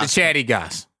Yeah, we're not the gossiping. chatty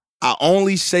guys. I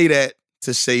only say that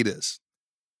to say this.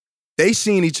 They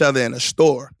seen each other in a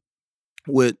store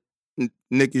with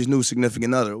Nicki's new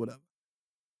significant other or whatever.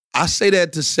 I say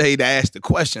that to ask the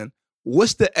question,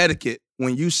 what's the etiquette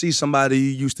when you see somebody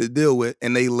you used to deal with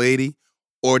and they lady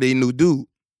or they new dude?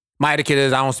 My etiquette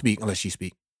is I don't speak unless she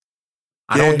speak.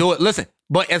 I Yeah. don't do it. Listen,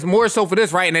 but it's more so for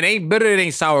this, right? And it ain't bitter, it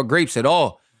ain't sour grapes at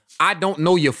all. I don't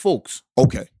know your folks.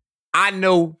 Okay. I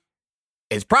know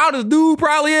as proud as dude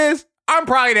probably is, I'm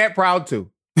probably that proud too.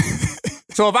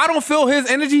 So if I don't feel his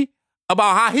energy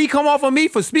about how he come off on me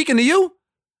for speaking to you,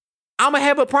 I'm gonna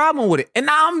have a problem with it. And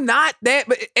I'm not that,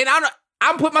 and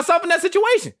I'm putting myself in that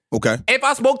situation. Okay. If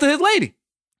I spoke to his lady.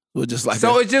 So just like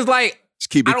So that. it's just like, Just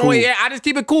keep I it don't cool. I just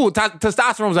keep it cool.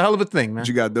 Testosterone's a hell of a thing, man. What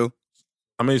you gotta do?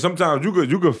 I mean, sometimes you could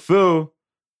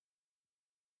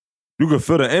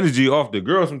feel the energy off the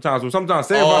girl sometimes. So sometimes,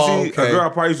 say if I see okay. a girl I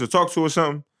probably used to talk to or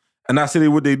something, and I see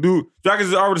what they do, so I can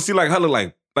just already see like her look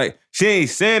like like she ain't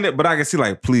saying it, but I can see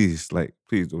like, please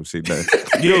don't say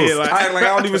that. Yo, like- I act like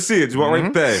I don't even see it. Just walk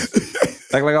right past.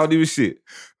 Act like I don't even see it.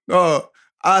 No,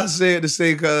 I said to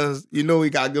say because you know we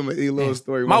got to give him a little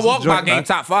story. My Once a walk by joint, game right?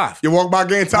 top 5. Your walk by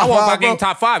game top My walk by five, game bro?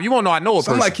 top 5. You won't know I know a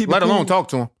person, Somebody keep it let alone cool. talk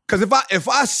to him. Because if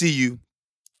I see you,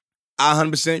 I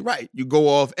 100% right. You go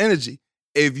off energy.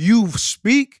 If you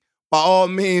speak, by all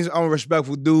means, I'm a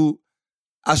respectful dude.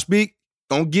 I speak.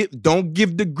 Don't give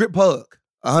the grip hug.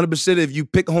 100%. If you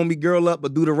pick a homie girl up or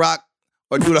do the rock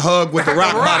or do the hug with the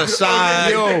rock by the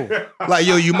side, like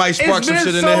you might spark It's some been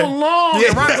shit in so there. long.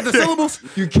 Yeah. Rock with the syllables.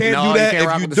 You can't No, do that. you can't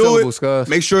rock If you with the do syllables, it, cuz.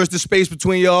 make sure it's the space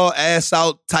between y'all, ass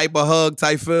out type of hug,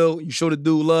 type feel. You show the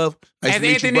dude love. Nice As to meet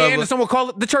you, Anthony brother. Anderson would call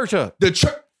it the church hug. The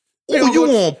church. Oh, you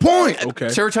on point. Okay.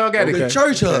 Church hug at The it.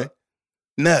 church hug.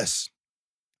 Ness,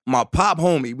 my pop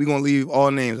homie. We gonna leave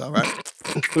all names, all right?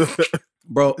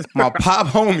 Bro, my pop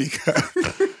homie.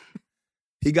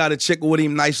 He got a chick with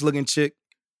him, nice looking chick.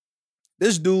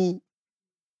 This dude,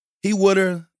 he with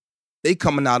her. They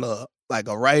coming out of like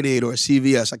a Rite Aid or a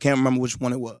CVS. I can't remember which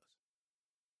one it was.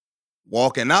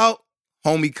 Walking out,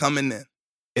 homie coming in.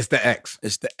 It's the X.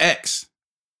 It's the ex.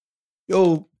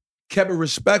 Yo, kept it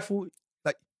respectful.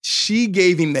 Like, she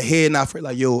gave him the head nod for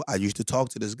like, yo, I used to talk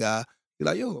to this guy. He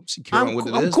like, yo, I'm secure I'm with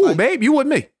I'm this. cool, Like, babe. You with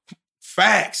me.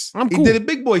 Facts. I'm He cool. did it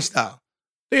big boy style.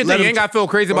 Do you Let think you him ain't got to feel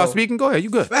crazy about bro. speaking? Go ahead. You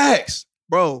good. Facts.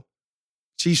 Bro,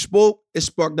 she spoke. It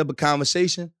sparked up a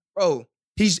conversation. Bro,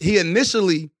 he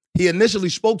initially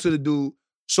spoke to the dude.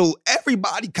 So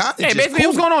everybody kind of Hey, just basically, cool.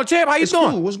 what's going on, champ? How you It's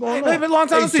doing? cool. What's going Hey, on? baby, long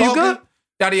time They to see you. Good? talking.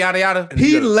 Yada, yada, yada.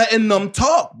 He letting them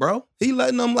talk, bro. He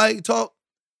letting them like talk.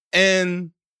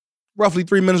 And roughly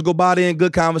 3 minutes go by there in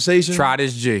good conversation. Try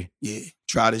this G. Yeah,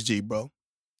 try this G, bro.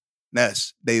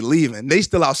 Ness, they leaving. They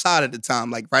still outside at the time,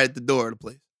 like right at the door of the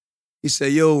place. He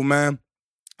said, yo, man.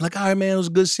 Like, all right, man, it was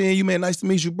good seeing you, man. Nice to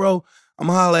meet you, bro. I'm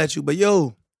gonna holler at you. But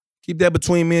yo, keep that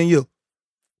between me and you.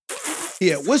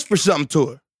 Yeah, whisper something to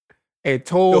her. Hey,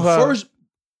 told The her, first,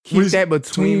 keep that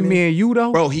between me and you,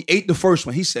 though. bro, he ate the first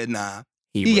one. He said, nah,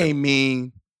 he right. ain't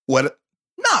mean what.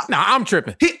 Nah, Nah, I'm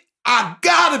tripping. I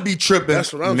gotta be tripping.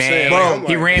 That's what I'm Man, saying. bro. Like, I'm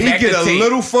he like, ran He back get the a tape.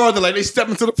 little further, like they step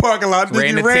into the parking lot. Then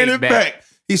Ran he the ran tape it back. back.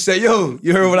 He said, yo,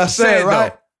 you heard what I said, Said,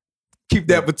 right? though. Keep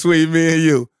that between me and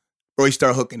you. Bro, he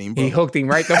started hooking him, bro. He hooked him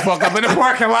right the fuck up in the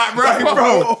parking lot, bro. Like,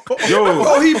 bro. Yo,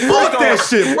 Bro, he bought that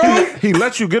shit, bro. he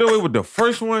let you get away with the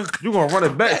first one. You gonna run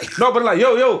it back? No, but like,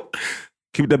 yo,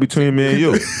 keep that between me and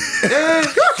you.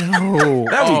 Oh,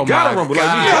 Now we gotta rumble. Like,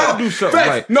 we gotta do something. Facts.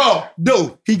 Like, No,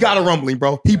 dude, he got a rumbling,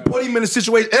 bro. He put him in a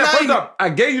situation. And first I off, I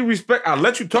gave you respect. I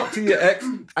let you talk to your ex.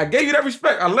 I gave you that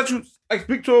respect. I let you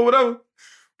speak to her or whatever.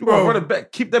 You gonna Bro. run it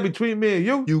back. Keep that between me and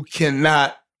you. you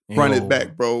cannot run Yo. it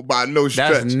back, bro, by no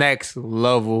stretch. That's next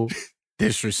level They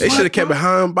disrespect. should have kept it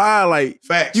high and by. Like,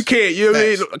 Facts. you can't, you know what I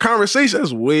mean? Facts. Conversation,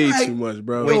 that's way Right. too much,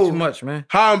 bro. Way Yo. too much, man.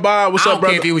 High and by, what's I up, don't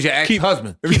brother? care if he was your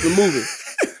ex-husband. Keep it moving.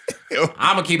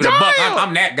 I'm gonna keep it a buck.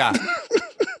 I'm that guy.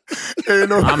 Ain't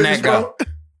no I'm that bitch, bro.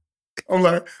 I'm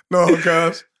like, no,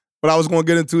 cuz. What I was gonna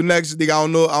get into next, Deke, I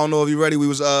don't know if you ready. We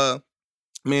was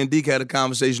me and Deke had a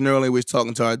conversation earlier. We was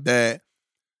talking to our dad.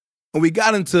 And we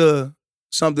got into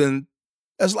something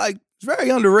that's like very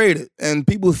underrated. And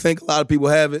people think a lot of people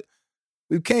have it.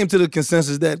 We came to the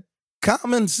consensus that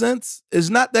common sense is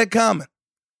not that common.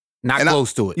 Not And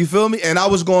close to it. You feel me? And I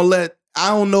was gonna I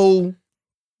don't know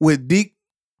what Deke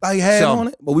like had So, on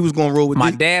it, but we was gonna roll with My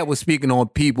Deke. dad was speaking on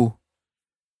people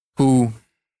who,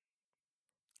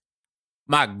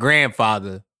 my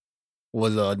grandfather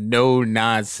was a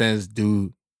no-nonsense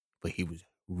dude, but he was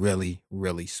really,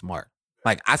 really smart.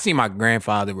 Like, I see my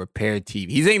grandfather repair TV.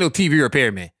 He ain't no TV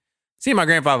repairman. See my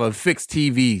grandfather fix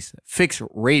TVs, fix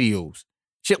radios,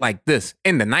 shit like this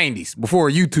in the 90s, before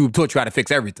YouTube taught you how to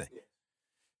fix everything.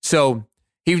 So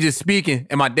he was just speaking,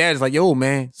 and my dad's like, yo,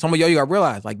 man, some of y'all, you gotta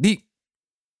realize, like, the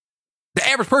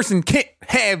average person can't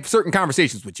have certain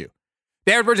conversations with you.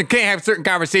 The average person can't have certain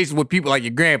conversations with people like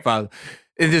your grandfather.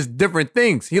 It's just different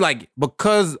things. He like,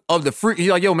 because of the he's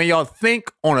like, yo, man, y'all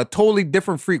think on a totally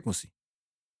different frequency.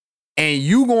 And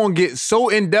you gonna get so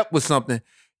in-depth with something,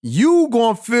 you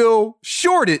gonna feel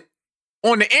shorted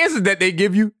on the answers that they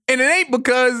give you, and it ain't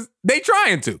because they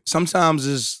trying to. Sometimes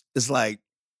it's like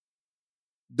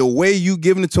the way you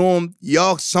giving it to them,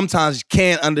 y'all sometimes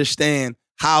can't understand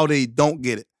how they don't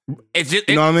get it. It's just,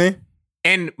 You know what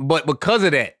I mean? But because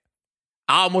of that,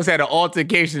 I almost had an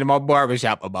altercation in my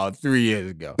barbershop about 3 years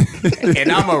ago.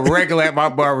 And I'm a regular at my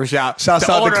barbershop. Shouts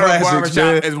The out to owner of the Classics, barbershop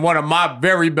man. is one of my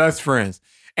very best friends.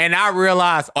 And I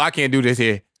realized, I can't do this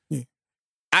here.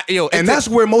 And that's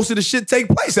where most of the shit take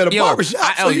place at a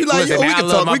barbershop. So you like, listen, yo, we man, I can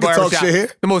love talk, my we can talk barbershop. shit here.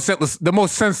 The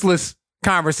most senseless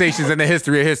conversations in the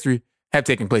history of history have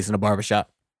taken place in the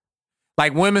barbershop.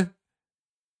 Like women,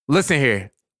 listen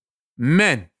here.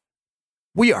 Men,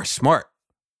 we are smart.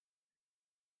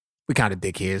 We kind of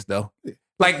dickheads though.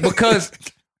 Like, because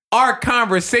our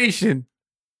conversation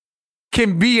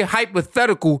can be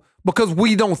hypothetical because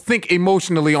we don't think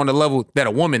emotionally on the level that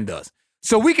a woman does.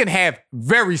 So we can have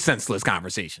very senseless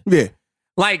conversation. Yeah.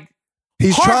 Like,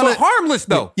 He's harmless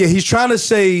though. Yeah, he's trying to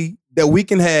say that we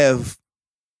can have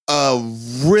a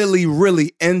really,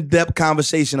 really in-depth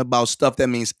conversation about stuff that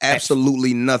means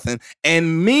absolutely nothing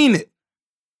and mean it.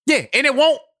 Yeah, and it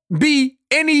won't be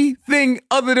anything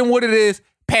other than what it is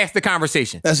past the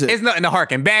conversation. That's it. It's nothing to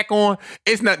harken back on.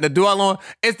 It's nothing to dwell on.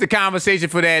 It's the conversation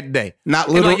for that day. Not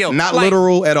And literal, like, yo, not like,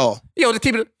 literal at all. Yo, just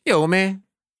keep it. Yo, man.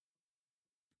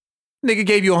 Nigga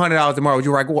gave you $100 tomorrow.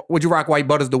 Would you rock white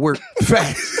butters to work?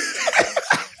 Facts.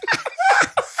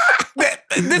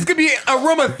 This could be a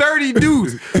room of 30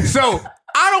 dudes. So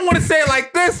I don't want to say it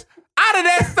like this. Out of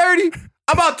that 30,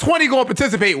 about 20 gonna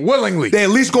participate willingly. They at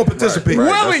least gonna participate.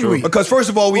 Willingly. Because first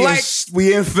of all, we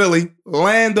in Philly,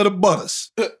 land of the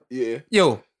butters. Yeah.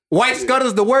 Yo, white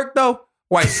scutters to work though?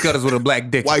 White scutters with a black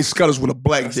dick. White scutters with a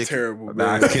black That's dick. terrible,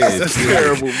 bro. Nah, kids. That's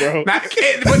terrible, bro. Not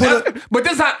kid, but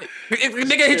this how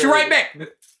nigga hit you right back.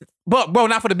 But bro,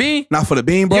 not for the bean. Not for the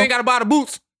bean, bro. You ain't gotta buy the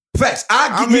boots. Facts.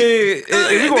 I mean,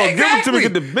 if you gonna give it to me,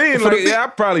 get the bean. Like, yeah, I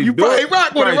probably You do probably it.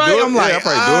 rock with it, Probably right? do it. I'm like, yeah, I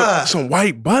probably do it. Some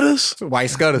white butters? White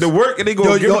scutters. The work and they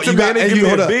gonna give it to me and they give me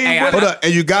a bean. Hey, Hold up,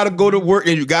 and you gotta go to work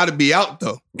and you gotta be out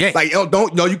though. Yeah. Like,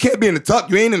 you can't be in the tuck.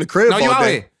 You ain't in the crib No, all you out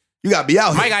day. here. You gotta be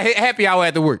out Mike here. got hit happy hour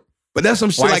at the work. But that's some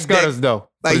shit White like scutters that. though.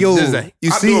 Like, For yo, this day.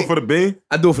 you I see, do it for the bean.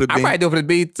 I do it for the I bean, probably do it for the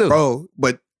bean too. bro.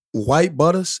 But white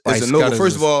butters White is a no. scutters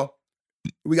First is- of all,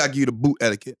 we gotta give you the boot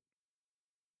etiquette.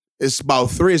 It's about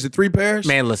three. Is it 3 pairs?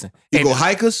 Man, listen. you Hey, go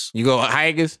hikers, You go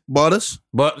hikers, butters,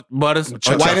 butters, or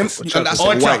Chuckers. white. chuckers. Or chuckers. I Or said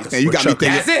white. chuckers. And you Or got me chuckers.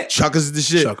 thinking. That's it. Chuckers is the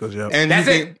shit. Chuckers, yeah. And That's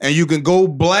you can, and you can go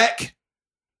black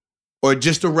or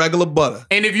just a regular butter.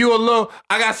 And if you a little,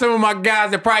 I got some of my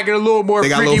guys that probably get a little more They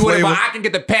got a freaky little with it, but flavor. I can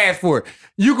get the pass for it.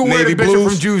 You can wear Navy the bishop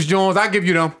blues. from Juice Jones. I give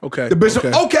you them. Okay. The bishop.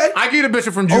 Okay. I give you the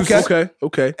bishop from Juice. Okay.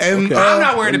 Okay. And, okay. I'm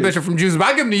not wearing the bishop from Juice, but I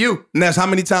give them to you. And that's how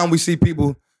many times we see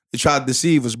people that try to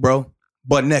deceive us, bro.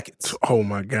 Butt naked. Oh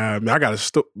my God, man! I got a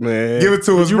story, man. Give it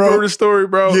to us, you bro. know the story,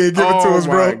 bro? Yeah, give it to us,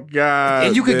 bro. Oh my God,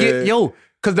 And you could man. get,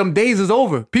 because them days is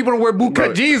over. People don't wear bootcut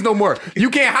Bro. jeans no more. You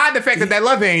can't hide the fact that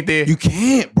leather ain't there. You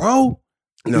can't, bro.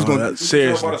 No, He's gonna- that's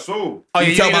seriously, About the soul. Oh, yeah,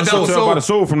 You you tell need about a the double soul. Tell about the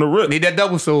soul. soul from the rip. Need that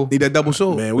double soul. Need that double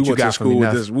soul. man. What We you went to got for me, school with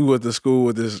Nuts? this. We went to school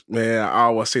with this, man. I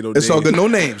always say no. It's all good. No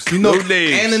names. You know, No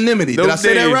names. anonymity. No Did I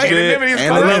say that names, right? man. Anonymity is I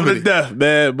love Anonymity. to death,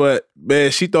 man. But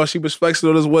man, she thought she was flexing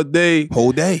on us one day.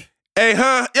 Whole day. Hey,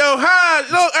 huh? Yo, hi.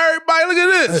 Look, everybody, look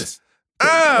at this.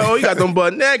 Oh, you got them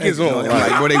butt nakeds on.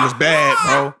 Like, bro, they was bad,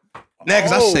 bro.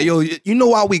 Next, I say, yo, you know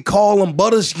why we call them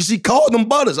butters? She called them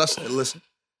butters. I said, listen,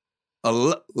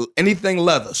 anything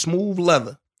leather, smooth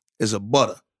leather, is a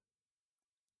butter.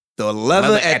 The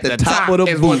leather at the top of the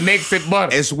is boot what makes it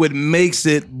butter. is what makes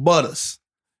it butters.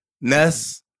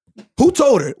 Ness, who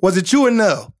told her? Was it you or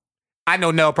Nell? I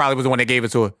know Nell probably was the one that gave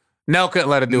it to her. Nell couldn't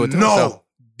let her do it to herself. No.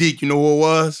 Deke, you know who it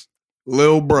was?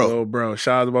 Lil Bro. Little bro.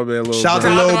 Shout out to my man, Little Shout out bro.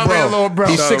 to Shout out Lil to my man, Bro. Lil Bro.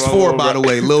 He's Shout out to 6'4", Lil by Bro. the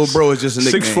way. Lil Bro is just a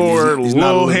nickname. 6'4", He's not a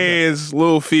little little guy. hands,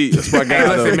 little feet. That's my guy. Hey,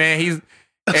 though. listen, man, he's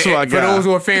That's for my guy. those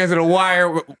who are fans of The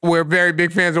Wire, we're very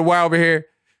big fans of The Wire over here.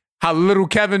 How little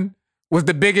Kevin was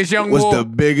the biggest young Was boy. the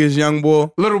biggest young boy.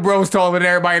 Little bro's taller than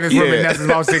everybody in this room, Yeah. and that's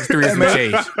about 6'3" and some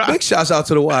change. Big shouts out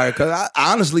to The Wire. Because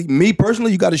I honestly, me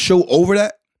personally, you got to show over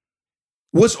that.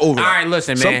 What's over All that? right,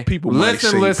 listen, Some man. people might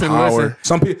say listen. power.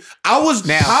 Some people, Power was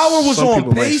some on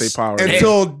people might say pace power.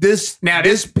 until this Now,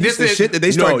 this this piece of is- shit that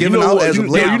they start giving out what, as of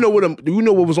late. you know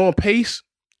what was on pace,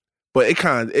 but it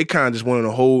kind of just went on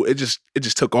a whole. It just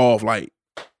took off like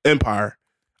Empire.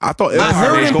 I thought I Empire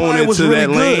heard was going Empire into was that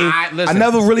really lane. good. I, I listen,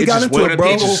 never really it got just into went it, the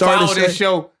bro. people who Sorry follow to this say.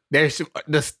 show, there's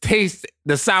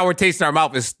the sour taste in our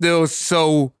mouth is still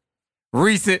so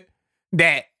recent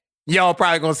that y'all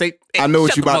probably gonna say, hey, I know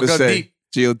what shut you the about to fuck up, say. D.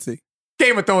 GOT.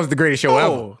 Game of Thrones is the greatest show ever.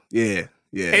 Oh, yeah.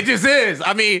 It just is.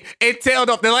 I mean, it tailed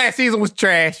off. The last season was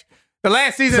trash. The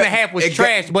last season and a half was It got-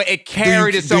 trash, but it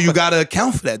carried Do itself. you got to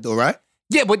account for that though, right?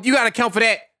 Yeah, but you got to account for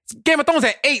that. Game of Thrones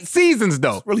had 8 seasons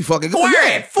though. Really fucking good. Wire Yeah.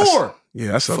 had 4.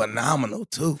 Yeah, that's a Phenomenal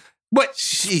too. But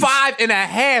Jeez.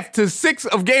 5.5 to 6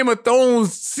 of Game of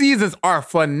Thrones seasons are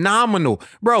phenomenal.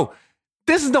 Bro,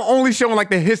 this is the only show in like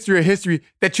the history of history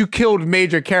that you killed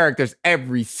major characters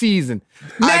every season.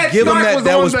 I Ned give him Stark that. was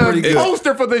That on was the pretty good.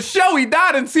 poster for the show. He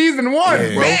died in season 1.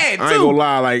 Yeah, bro. Bad, I ain't too. gonna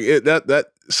lie, like that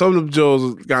some of them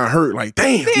Joes got hurt. Like,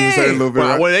 damn. You was hurt a little bit,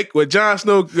 right? When Jon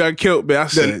Snow got killed, man, I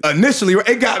said, Initially,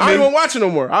 it got I me. don't even watch it no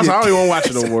more. I don't even watch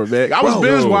it no more, man. I was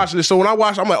binge watching it, so when I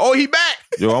watched, I'm like, oh, he back.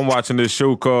 Yo, I'm watching this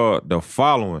show called The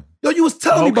Following. Yo, you was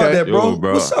telling me about that, bro. Yo,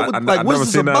 bro. What's up with, I what's never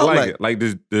this seen about? nothing like it. Like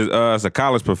this it's a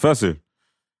college professor.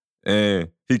 And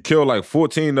he killed like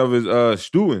 14 of his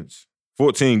students,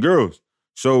 14 girls.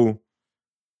 So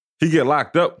he get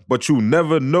locked up, but you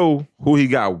never know who he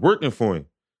got working for him.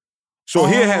 So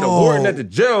he had a warden at the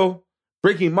jail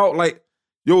break him out like,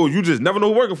 yo, you just never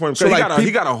know who working for him. So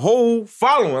He got a whole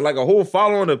following, like a whole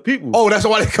following of people. Oh, that's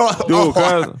why they call it. Yo,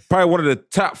 cause probably one of the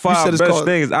top 5 said it's best called-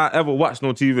 things I ever watched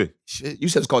on TV. Shit, you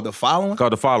said it's called The Following?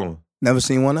 Called The Following. Never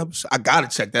seen one episode. I gotta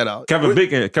check that out. Kevin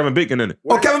Bacon in it.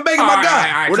 Oh, Kevin Bacon, my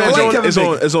guy. all right, I so like Kevin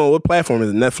Bacon. It's on what platform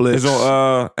is it? Netflix? It's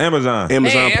on Amazon.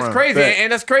 Amazon Man, that's Prime. crazy. Bet.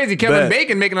 And that's crazy. Kevin Bet.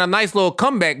 Bacon making a nice little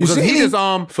comeback because seen he him?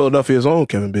 just Philadelphia's own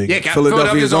Kevin Bacon.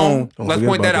 Philadelphia's own. Don't Let's forget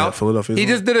point that about out. Philadelphia's He own.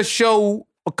 just did a show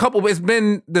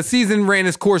the season ran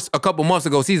its course a couple months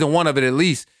ago, season 1 of it at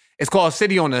least. It's called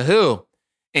City on the Hill.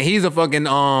 And he's a fucking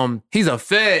he's a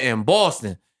Fed in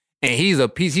Boston. And he's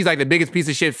like the biggest piece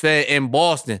of shit Fed in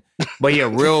Boston. But he a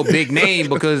real big name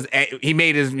because he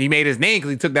made his name because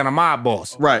he took down a mob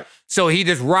boss. Right. So he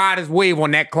just ride his wave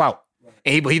on that clout.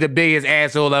 And he the biggest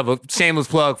asshole ever. Shameless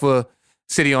plug for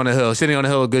City on the Hill. City on the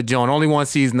Hill, a good joint. Only one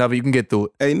season of it. You can get through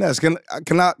it. Hey, Ness, can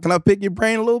I pick your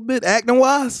brain a little bit, acting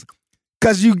wise?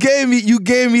 Cause you gave me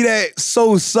that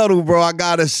so subtle, bro. I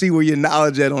gotta see where your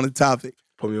knowledge at on the topic.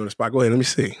 Put me on the spot. Go ahead. Let me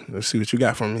see. Let's see what you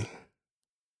got from me.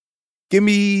 Give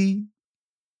me.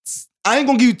 I ain't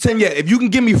gonna give you 10 yet. If you can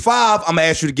give me 5, I'm gonna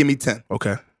ask you to give me 10.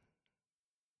 Okay.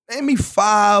 Name me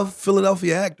 5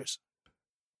 Philadelphia actors.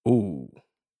 Ooh.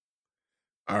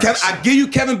 All right. I give you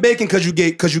Kevin Bacon because you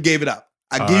gave it up.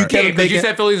 I give you right. Kevin Because Bacon. you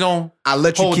said Philly's own. I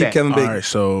let you Hold keep that. Kevin All Bacon. right.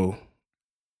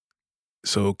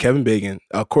 So Kevin Bacon,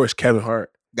 of course, Kevin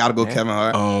Hart. Gotta go Yeah. Kevin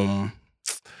Hart.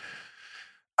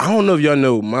 I don't know if y'all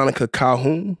know Monica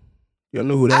Calhoun. Y'all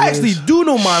know who that I is? actually do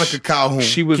know Monica Calhoun.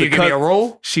 She was Can a you give me a cousin.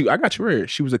 role? I got you right here.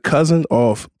 She was a cousin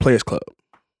of Players Club.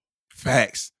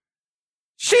 Facts.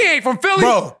 She ain't from Philly.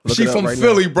 Bro, Look she it up from right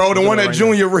Philly, now. bro. The Look it one up that right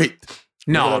Junior raped.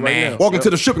 No, Look it up right man. now. Welcome to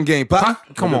the shipping game, Huh?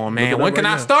 Pop. Come on, man. look it When up can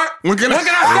right I now. start? When can I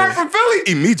start from Philly?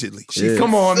 Immediately. Yeah.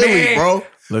 Come on, Philly, man. bro.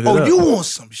 Look it Oh, up. you want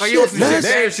some Oh, shit, you want some man?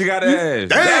 shit? Damn, she got ass.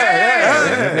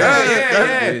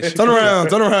 Yeah. Turn around.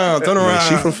 Yeah,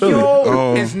 she from Philly.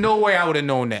 Yo, there's no way I would have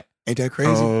known that. Ain't that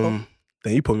crazy?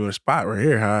 Then you put me on the spot right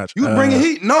here, Hodge. You bringing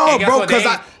heat? No, Hey, guess bro, what? They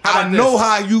because ain't- how I about know this?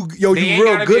 how you They you ain't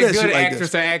real gotta good be a at good shit like actress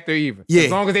this. or actor either. Yeah.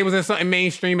 As long as they was in something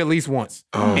mainstream at least once.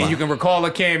 And you can recall a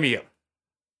cameo.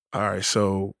 All right,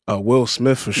 so Will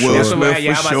Smith for sure. Will That's Smith what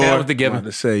yeah, for I'm about to say that sure. was the I'm given. about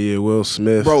to say, yeah, Will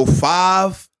Smith. Bro,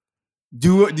 5.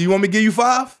 Do you want me to give you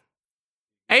 5?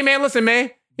 Hey, man, listen,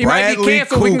 man. He might be Bradley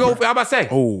canceled. We can go, Cooper. how about I say?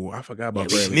 Oh, I forgot about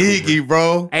Bradley Sneaky, Cooper.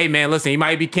 bro. Hey, man, listen, he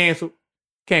might be canceled.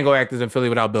 Can't go actors in Philly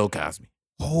without Bill Cosby.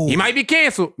 Oh, He might be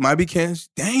canceled. might be canceled.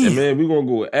 Damn. Yeah, man, we gonna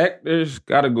go with actors.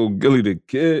 Gotta go Gilly the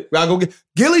Kid. Gotta go get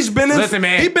Gilly's been in. Listen,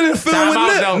 man. He been in Philly Time with out,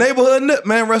 Nip, though. neighborhood Nip,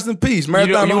 man. Rest in peace, You know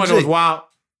Marathon what was OG. wild?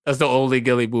 That's the only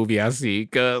Gilly movie I see.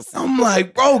 Cause I'm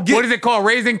like, bro, what is it called?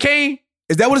 Raising Cain?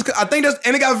 is that what it's? I think that's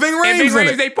and it got Ving And Rhames Big in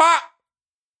Rhames, it. they pop.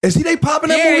 Is he they popping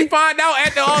that Yeah, they movie? find out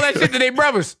after all that shit that they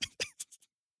brothers.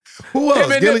 Who else?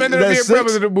 They Gilly, ended up being that's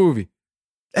brothers 6? in the movie.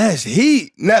 That's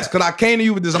heat. That's because I came to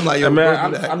you with this. I'm like, yo, Yeah,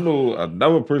 man, bro, I know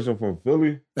another person from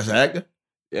Philly. that's an actor.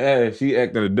 Yeah, she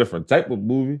acted a different type of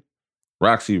movie.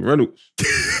 Roxy Reynolds.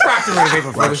 Roxy Reynolds ain't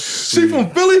from Philly. She from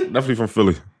Philly, Definitely from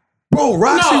Philly. bro.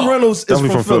 Roxy No. Reynolds is Definitely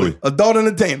from from Philly. Philly. Adult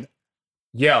Entertainment.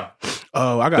 Yeah.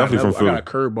 Oh, I got Definitely from I got a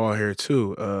curveball here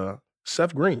too.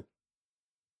 Seth Green.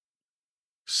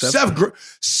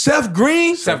 Seth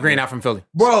Green, Seth Green out from Philly.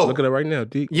 bro. Look at it right now,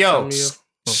 Deke. Yo, Tell me,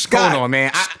 Scott, Hold on,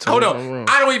 man. Tell Hold me on. if I'm wrong.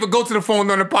 I don't even go to the phone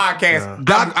on the podcast.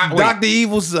 Nah. Wait. Dr.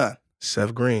 Evil's son.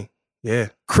 Seth Green. Yeah,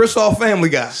 Chris off Family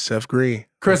Guy. Seth Green.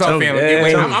 Chris Tell off me. family. Yeah.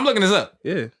 Wait, Tell me. I'm looking this up.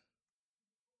 Yeah.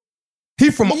 He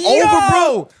from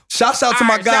Overbrook. Shouts out to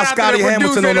my All right, guy shout out to Scotty the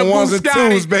Hamilton producer on the that ones booed and Scotty.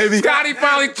 twos, baby. Scotty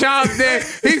finally chimed in.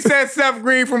 He said Seth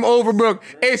Green from Overbrook.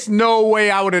 It's no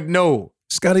way I would have known.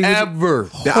 Scotty was Ever.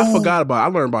 Yeah, I forgot about. I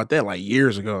learned about that like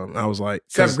years ago. And I was like,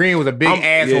 Seth Green was a big I'm-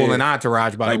 asshole yeah. in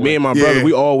Entourage, by like the me way. and my brother,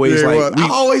 we always Yeah, like. well, I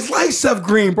always like Seth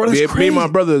Green, bro. That's Me crazy. and my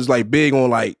brother is like big on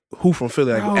like who from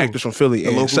Philly, like Bro. actors from Philly.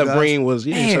 local And Seth guys? Green was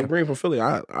Damn. Seth Green from Philly.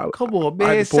 I Come on, I man.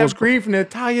 had to Seth pause- Green from the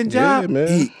Italian yeah, Job.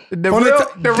 man. The From real,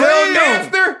 the the real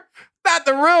Damn. Napster? Not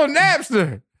the real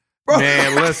Napster. Bro.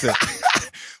 Man, listen.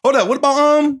 Hold up. What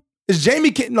about is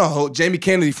Jamie Jamie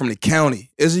Kennedy from the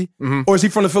county? Is he? Mhm. Or is he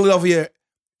from the Philadelphia?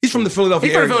 He's from the Philadelphia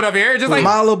He's from area. Philadelphia area, just like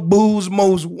Malibu's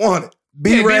most wanted.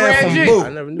 B-Rad from G. Boo. I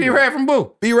never knew B-Rad from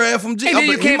Boo. B-Rad from G. And then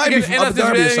you He can't might be forget, from and Abu let's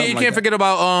Dhabi or just- something you like can't that. forget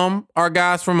about our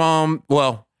guys from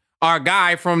our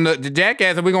guy from the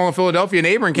Jackass, and we're going to Philadelphia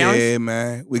neighboring counties. Yeah,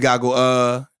 man. We gotta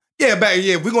go.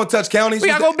 If we're gonna touch counties, We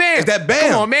gotta go Bam. Is that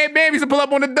Bam? Come on, man. Bam used to pull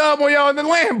up on the dub on y'all in the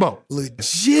Lambo.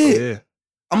 Legit. Yeah.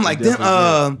 I'm like, then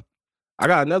Definitely I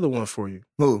got another one for you.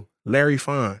 who? Larry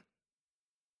Fine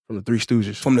from the Three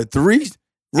Stooges. From the Threes?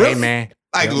 Really? Hey, man.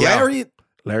 Like Yo. Larry?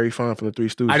 Larry Fine from the Three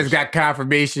Stooges. I just got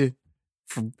confirmation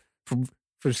from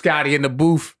Scotty in the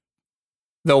booth.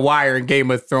 The Wire and Game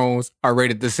of Thrones are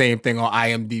rated the same thing on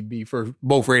IMDb for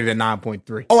both rated at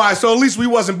 9.3. All right, so at least we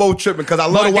wasn't both tripping because I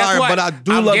love The guess Wire, what? but I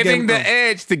do I'm love giving Game of the Thrones.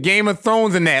 edge to Game of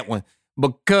Thrones in that one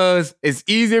because it's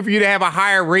easier for you to have a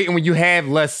higher rating when you have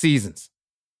less seasons.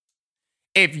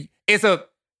 If it's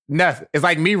it's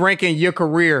like me ranking your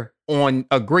career on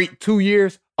a great 2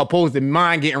 years opposed to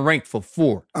mine getting ranked for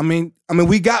 4. I mean,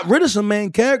 we got rid of some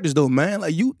main characters though, man.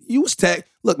 Like you was tech.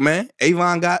 Look, man,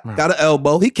 Avon got an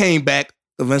elbow. He came back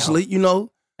eventually, you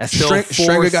know. That's still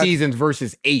Stringer 4 got- seasons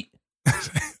versus 8.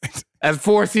 That's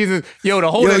 4 seasons. Yo, to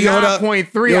hold a hold up.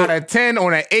 9.3 Yo. out of 10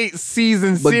 on an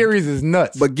 8-season series is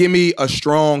nuts. But give me a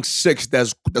strong 6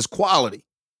 that's quality.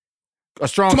 a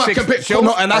strong Come on, 6 shows.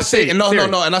 no, and I or say series?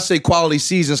 no, and I say quality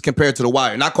seasons compared to The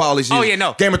Wire, not quality seasons. Oh, yeah,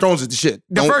 no. Game of Thrones is the shit.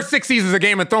 The Don't- first 6 seasons of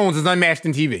Game of Thrones is unmatched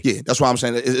in TV. Yeah, that's why I'm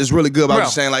saying it's really good. But I'm Bro.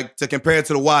 just saying, like, to compare it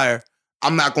to The Wire,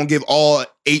 I'm not gonna give all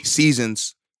 8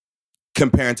 seasons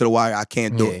comparing to The Wire. I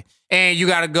can't do it. And you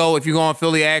got to go, if you're going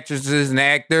Philly actresses and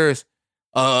actors,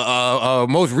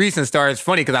 most recent star is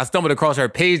funny because I stumbled across her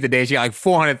page today. She got like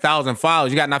 400,000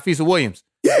 followers. You got Nafisa Williams.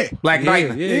 Yeah, Black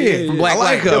Lightning. yeah. From Black I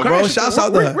like Lightning. her, bro. Shouts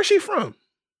out to her. Where's she from?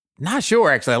 Not sure,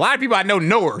 actually. A lot of people I know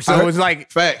her. So it's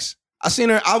like, Facts. I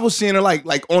was seeing her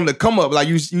like on the come up. Like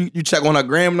you check on her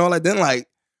gram and all that. Then like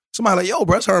somebody like, yo,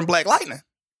 bro, it's her in Black Lightning.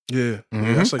 Yeah.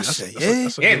 Mhm. That's like, I said,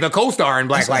 that's a yeah, good, the co-star in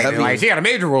Black That's a Lightning. heavy- Like, she had a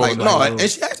major role Like in no, Black Lightning. and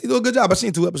she actually do a good job. I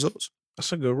seen 2 episodes.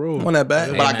 that's a good role. Wasn't that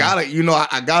bad. Yeah, But I man.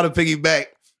 gotta, I gotta piggyback.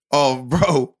 Oh,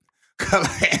 bro.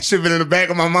 That shit been in the back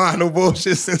of my mind, no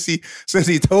bullshit, since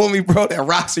he told me, bro, that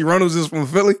Roxy Reynolds is from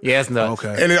Philly. Yeah, it's nuts.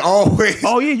 Okay. And it always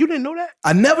Oh yeah, you didn't know that?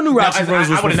 I never knew Roxy I Reynolds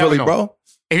was from would've never Philly, known. bro.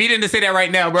 If he didn't say that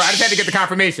right now, bro, I just had to get the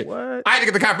confirmation. What? I had to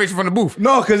get the confirmation from the booth.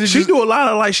 No, because She do a lot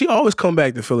of like she always come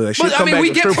back to Philly. Like, she But I come mean, back we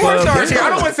to get strip porn clubs. stars here. I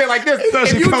don't want to say it like this.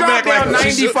 If you drop down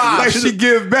 95, like she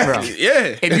give back. Bro.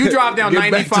 Yeah. if you drop down Get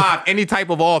back 95 any type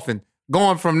of often,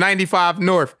 going from 95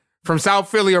 north, from South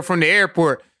Philly or from the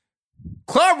airport,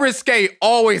 Club Risque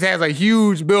always has a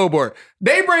huge billboard.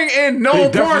 They bring in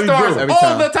known porn definitely stars do. Every all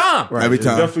time. the time. Right. Every They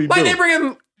time. definitely Like do. they bring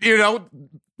in,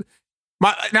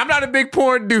 I'm not a big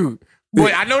porn dude.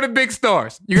 But I know the big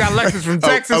stars. You got Alexis from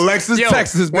Texas. Alexis,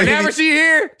 Texas, baby. Whenever she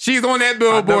here, she is on that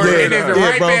billboard. Yeah, and it's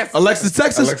right bro. past. Alexis,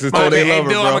 Texas. Alexis, Oh, they Hey, love her,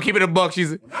 Bill, I'm bro. gonna keep it a buck.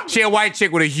 She a white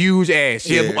chick with a huge ass.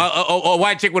 She Yeah. a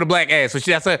white chick with a black ass. So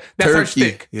that's her Turkey.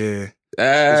 stick. Yeah.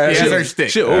 Yeah, that's her Shit. stick.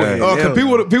 Shit, Oh,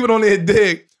 because people don't need to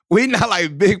dig. We not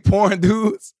like big porn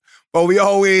dudes, but we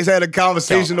always had a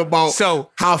conversation about So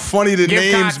how funny the give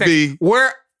names context. be.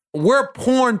 We're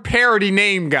porn parody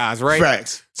name guys, right?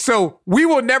 Facts. So we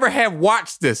will never have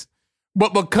watched this,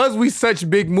 but because we such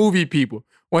big movie people,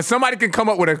 when somebody can come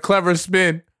up with a clever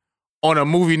spin on a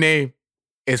movie name,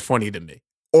 it's funny to me.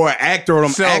 Or an actor or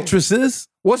them So- actresses.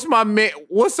 What's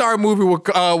our movie with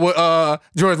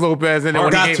George Lopez and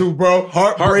Got to, bro.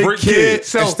 Heartbreak Kid.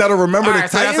 So Instead of Remember all the right,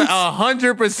 so Titans. that's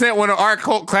 100% one of our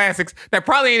cult classics. That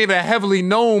probably ain't even a heavily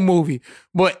known movie,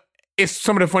 but it's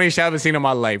some of the funniest shit I've ever seen in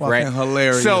my life, right? Fucking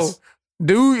hilarious. So,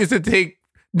 dude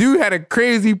had a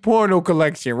crazy porno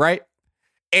collection, right?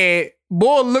 And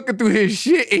boy looking through his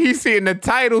shit and he's seeing the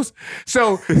titles.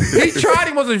 So he tried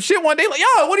him on some shit one day, like,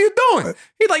 yo, what are you doing?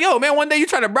 He's like, yo, man, one day you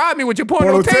trying to bribe me with your porno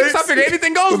Porno tapes. I tapes? figure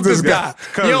anything goes with this guy.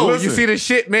 'Cause Yo, listen. you see the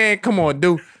shit, man? Come on,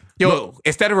 dude. Yo,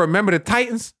 instead of Remember the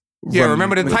Titans,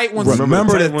 remember the tight ones.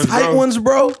 Remember the Tight tight ones, ones,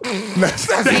 bro? That's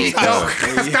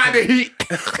kind of heat.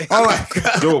 Oh my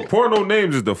God. Yo, porno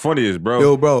names is the funniest, bro.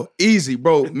 Yo, bro, easy,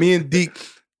 bro. Me and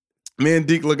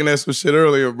Deke looking at some shit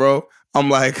earlier, bro. I'm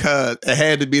like, it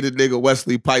had to be the nigga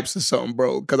Wesley Pipes or something,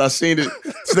 bro. Cause I seen it.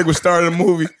 This nigga was starting a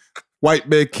movie. White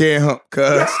bed can't hump,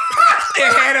 cuz.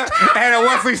 It had a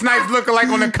Wesley Snipes looking like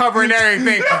on the cover and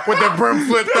everything with the brim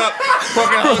flipped up,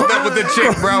 fucking hooked up with the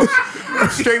chick, bro.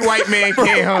 Straight white man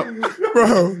can't hump.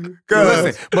 Bro,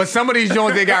 Listen, but some of these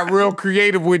joints they got real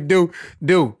creative with do.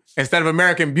 Instead of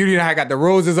American Beauty, I got the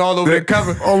roses all over the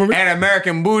cover. And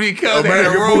American Booty, cuz. They had a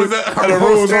American rose, Booty. Had a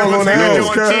rose all on the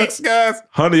joint house, cheeks, cuz.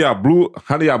 Honey,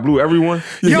 I blew everyone.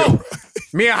 Yo,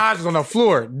 me and Hodge was on the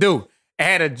floor, dude. It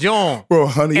had a John. Bro,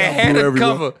 honey, It I had blew a everyone.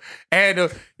 cover.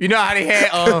 And you know how they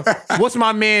had, what's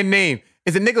my man name?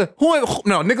 Is it Nicholas?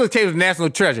 No, Nicholas Cage was National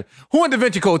Treasure. Who in Da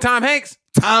Vinci Code? Tom Hanks?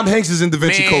 Tom Hanks is in Da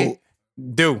Vinci Code.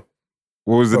 Dude.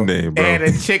 What was the name, bro? Had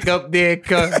a chick up there,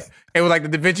 cuz. It was like the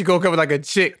Da Vinci Code cover like a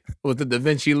chick. It was the Da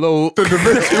Vinci Load. The Da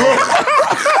Vinci Code.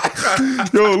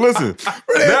 Yo, listen.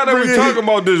 Now that we're talking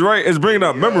about this, right, it's bringing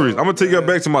up memories. I'm gonna take you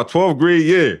back to my 12th grade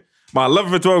year, my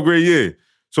 11th and 12th grade year.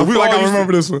 So we I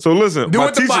remember this one. So listen, Do my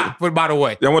it the teacher. box, by the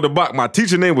way. Yeah, I went to Bach. My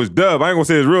teacher name was Dub. I ain't gonna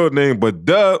say his real name, but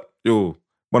Dub, yo,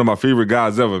 one of my favorite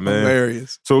guys ever, man.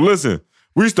 Hilarious. So listen,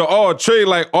 we used to all trade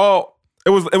like all. It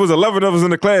was 11 of us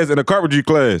in the class in the carpentry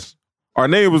class. Our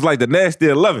name was like the Nasty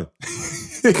 11.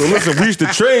 So listen, we used to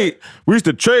trade. We used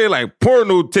to trade like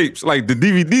porno tapes, like the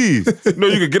DVDs. You know,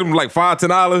 you could get them like $5,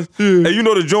 $10, and you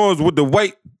know the Jones with the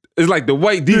white. It's like the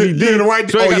white DVD. Yeah, the white.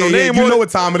 So ain't got no name You on know it. what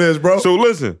time it is, bro. So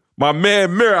listen, my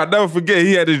man Mirror, I never forget,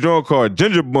 he had this joint called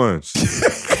Ginger Buns.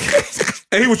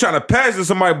 And he was trying to pass it to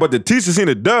somebody, but the teacher seen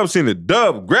the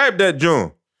Dub, grabbed that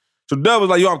joint. So Dub was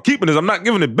like, yo, I'm keeping this, I'm not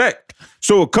giving it back.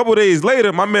 So a couple days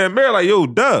later, my man Mirror like, yo,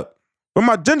 Dub, where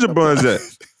my Ginger Buns at?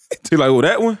 He like, oh,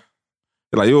 that one?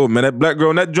 He like, yo, man, that black girl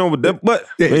in that joint with that butt,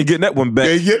 we ain't getting that one back.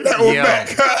 They get that one Yo. back.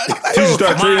 Teacher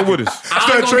started trading with us.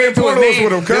 Start trading pornos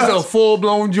with him, This is a cuz.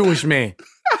 full-blown Jewish man.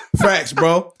 Facts,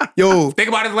 bro. Yo, Think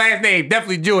about his last name.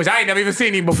 Definitely Jewish. I ain't never even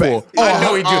seen him before. Oh, I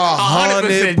know he's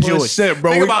Jewish. 100% Jewish. 100%,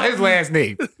 bro. Think about his last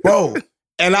name. bro.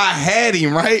 And I had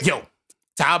him, right? Yo,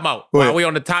 time out. Go While ahead. we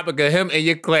on the topic of him and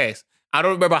your class, I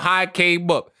don't remember how it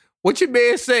came up. What your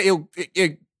man said?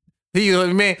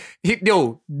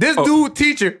 This dude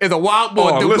teacher is a wild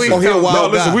boy. Oh, Dude, listen, please tell me.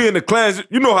 wild listen, guy. we in the class.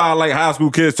 You know how like high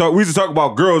school kids talk. We used to talk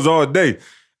about girls all day.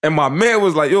 And my man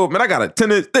was like, yo, man, I got a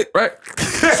 10-inch dick, right?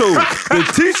 So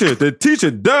the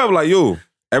teacher Dub like, yo,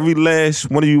 every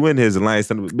last one of you in here is a lion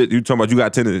son of a bitch. You talking about you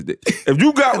got 10-inch dick. If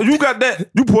you got that,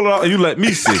 you pull it out and you let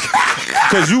me see.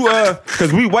 Cause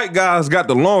we white guys got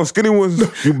the long skinny ones.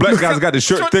 You black guys got the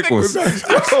short thick ones. Yo,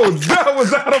 that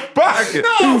was out of pocket.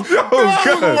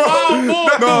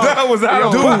 That was out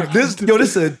of pocket. Dude,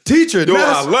 this is a teacher. Yo,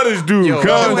 I love this dude. Yo, cuz.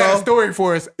 Dub had a story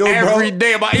for us Yo, bro. every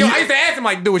day about. Yo, I used to ask him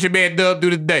like, "Dude, what your man Dub do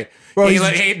today?" Bro,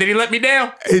 Did he let me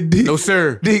down? No,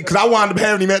 sir. Because I wound up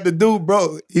having him at the dude,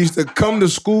 bro. He used to come to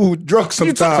school drunk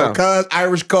sometimes. Cuz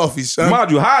Irish coffee, son.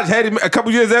 Mind you, Hodge had him a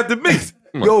couple years after me.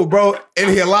 Yo, bro, and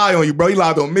he'll lie on you, bro. He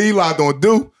lied on me, he lied on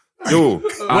Dude. Yo,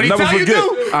 I he never tell you forget.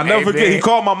 do? I never Hey, forget. man. He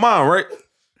called my mom, right?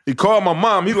 He called my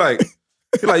mom. He like,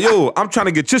 yo, I'm trying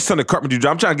to get your son a carpentry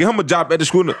job. I'm trying to get him a job at the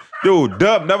school. Yo,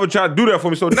 Dub never tried to do that for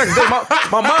me. So next day,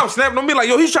 my mom snapped on me like,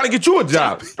 yo, he's trying to get you a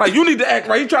job. Like, you need to act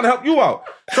right. He's trying to help you out.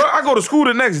 So I go to school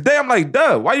the next day. I'm like,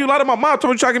 Dub, why you lie to my mom? Told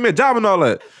me you trying to get me a job and all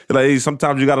that. He's like, hey,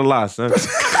 sometimes you gotta lie, son.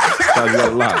 Sometimes you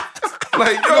gotta lie.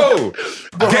 Like, yo,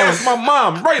 gas my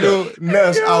mom right Yo, up.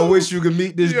 Ness, I wish you could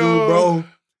meet this dude, bro.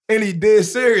 And he dead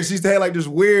serious. He used to have like this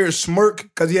weird smirk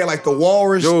because he had like the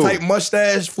walrus type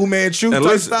mustache, Fu Manchu And type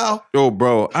listen, style. Yo,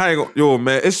 bro,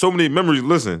 man, it's so many memories.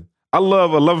 Listen, I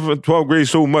love 11th and 12th grade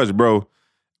so much, bro.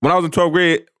 When I was in 12th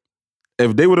grade,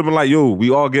 if they would have been like, yo, we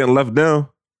all getting left down,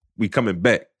 we coming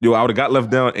back. Yo, I would have got left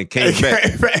down and came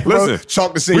back. Bro, Listen, chalk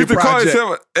the we senior used to call project. each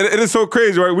other, and it's so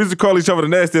crazy, right? We used to call each other the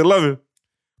Nasty 11,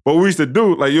 but we used to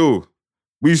do, like, yo,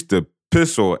 we used to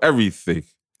piss on everything.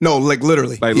 No, like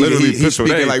literally. Like, literally He's piss on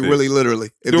speaking like everything. really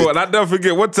literally. If Yo, it- and I never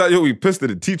forget, one time, yo, we pissed in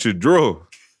the teacher drawer.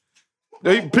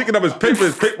 Yo, he picking up his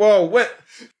paper all wet.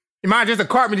 Mine just a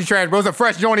carpentry trash, bro. It's a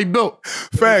fresh joint he built.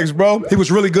 Facts, bro. He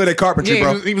was really good at carpentry,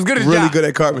 Yeah, bro. he was good at his really job. good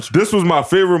at carpentry. This was my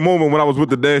favorite moment when I was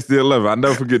with the Nasty 11. I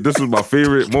never forget. This was my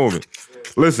favorite moment.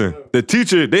 Listen, the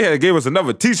teacher, they had gave us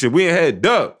another teacher. We ain't had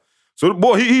Dub. So the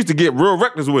boy, he used to get real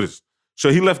reckless with us. So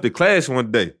he left the class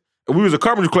one day. And we was a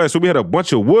carpentry class, so we had a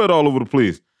bunch of wood all over the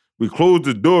place. We closed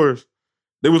the doors.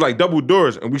 They was like double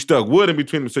doors, and we stuck wood in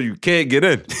between them so you can't get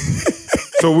in.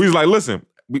 So we was like, listen,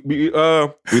 we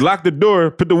locked the door,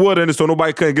 put the wood in it so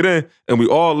nobody couldn't get in, and we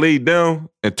all laid down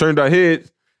and turned our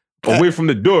heads away from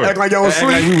the door. Act like y'all was Act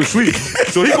like asleep. we was asleep.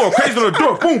 So he going crazy on the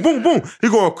door. Boom, boom, boom. He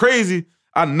going crazy.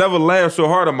 I never laughed so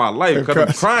hard in my life because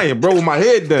I'm crying, bro, with my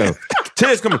head down.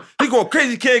 Tears coming. He going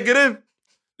crazy, can't get in.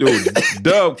 Yo,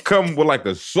 Dub come with like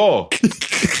a saw. He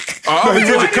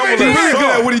really good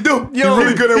at what he do. He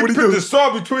really good at what he put do. the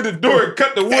saw between the door and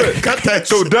cut the wood. Cut that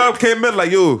So shit. Dub came in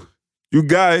like, yo, you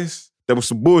guys, that was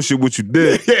some bullshit what you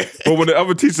did. But when the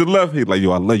other teacher left, he like,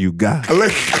 yo, I love you guys. I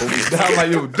like- I'm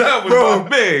like, yo, Dub was Bro, my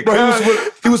man. bro, cuz.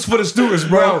 he was for the students,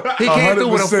 bro. He came through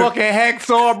with a 100%. fucking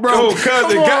hacksaw, bro. Yo, cuz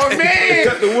Come they on, cut, man.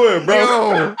 cut the wood, bro.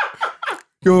 Yo.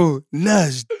 Yo,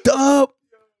 Nas, Dub.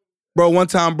 Bro, one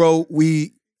time, bro,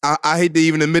 I hate to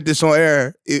even admit this on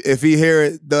air. If he hear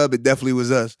it, Dub, it definitely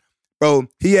was us. Bro,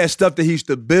 he had stuff that he used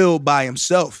to build by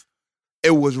himself.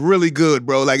 it was really good,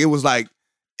 bro. Like, it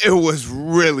was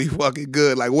really fucking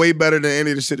good. Like, way better than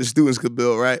any of the shit the students could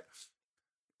build, right?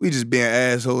 We just being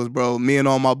assholes, bro. Me and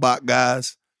all my bot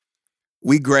guys,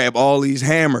 we grab all these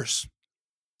hammers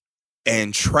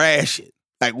and trash it.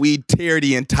 Like, we tear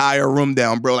the entire room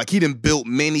down, bro. Like, he done built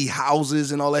many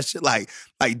houses and all that shit, like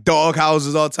dog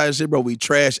houses, all type of shit, bro. We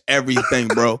trash everything,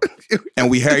 bro. And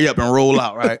we hurry up and roll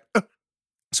out, right?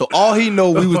 So all he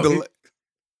know, we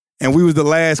was the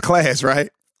last class, right?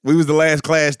 We was the last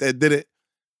class that did it.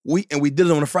 We did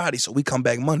it on a Friday, so we come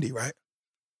back Monday, right?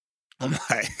 I'm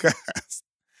like, guys,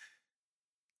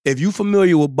 if you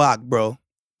familiar with Bach, bro,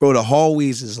 the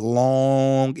hallways is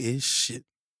long as shit.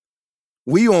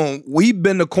 We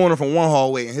bend the corner from one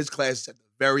hallway, and his class is at the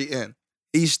very end.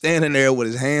 He's standing there with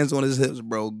his hands on his hips,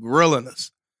 bro, grilling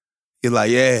us. He's like,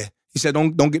 yeah. He said,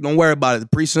 don't worry about it. The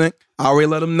precinct, I already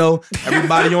let him know.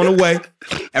 Everybody on the way.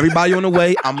 Everybody on the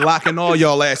way. I'm locking all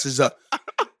y'all asses up.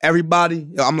 Everybody,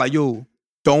 I'm like, yo,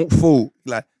 don't fool.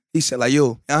 Like, he said, like,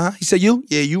 yo, He said, you?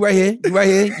 Yeah, you right here. You right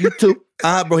here. You too.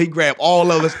 Bro, he grabbed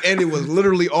all of us, and it was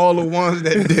literally all the ones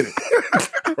that did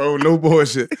it. Bro, no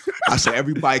bullshit. I said,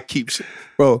 everybody keeps it.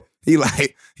 Bro, he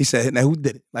said, now who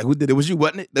did it? Like, who did it? It was you,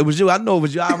 wasn't it? It was you. I know it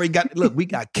was you. I already got, look, we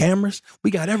got cameras.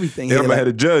 We got everything yeah, here. I'm gonna have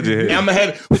a judge in here. Yeah, I'm gonna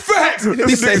have facts.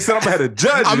 He said, I'm gonna have a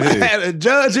judge I'm in gonna here. have a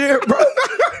judge here,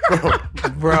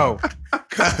 bro.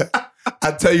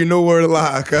 I tell you no word of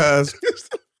lie, cuz.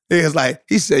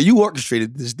 He said, you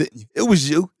orchestrated this, didn't you? It was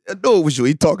you. I know it was you.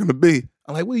 He talking to me.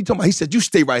 I'm like, what are you talking about? He said, you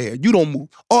stay right here. You don't move.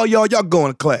 All y'all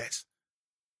going to class.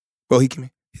 Bro, he came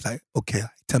in. He's like, okay,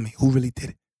 tell me, who really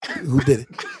did it? Who did it?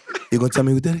 You gonna tell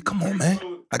me who did it? Come on, man.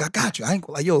 Like, I got you. I ain't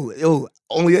gonna, like, yo,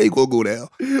 only they gonna go down.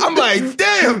 I'm like,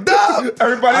 damn, dog.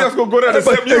 Everybody else gonna go down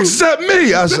except you. Except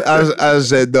me. I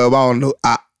said, Dub, I don't know.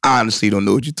 I honestly don't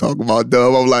know what you're talking about,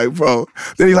 Dub. I'm like, bro.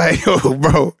 Then he like, yo,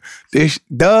 bro,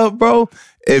 Dub, bro,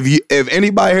 if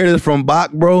anybody heard this from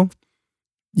Bach, bro,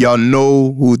 y'all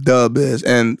know who Dub is.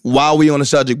 And while we on the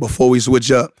subject, before we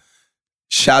switch up,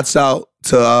 shouts out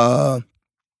to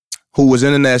who was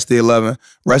in the Nasty 11.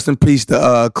 Rest in peace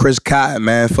to Chris Cotton,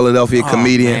 man, Philadelphia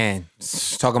comedian. Man,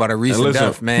 talk about a recent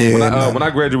death, man. Yeah, when I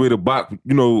graduated Bach,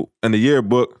 you know, in the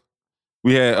yearbook,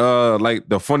 we had like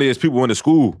the funniest people in the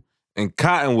school, and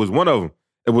Cotton was one of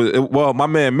them. Well, my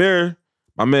man Mir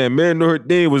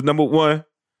Nuruddin was number 1,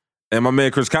 and my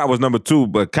man Chris Cotton was number 2.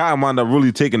 But Cotton wound up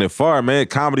really taking it far, man.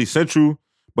 Comedy Central.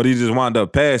 But he just wound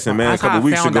up passing, man, a couple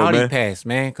weeks ago, man. He passed,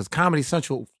 man, because Comedy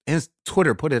Central, his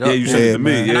Twitter put it up. Yeah, you sent it to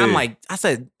me. man. Yeah. And I'm like, I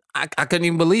said, I couldn't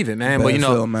even believe it, man. But you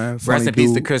know, man. rest in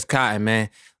peace to Chris Cotton, man.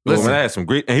 Listen, man, I had some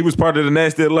great, and he was part of the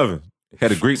Nasty 11.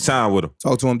 Had a great time with him.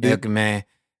 Talk to him, Dick. look, man,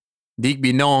 Deke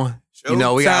be knowing. You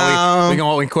know, we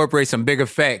gonna incorporate some bigger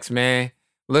facts, man.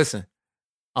 Listen,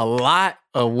 a lot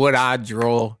of what I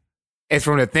draw is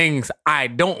from the things I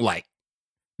don't like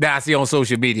that I see on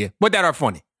social media, but that are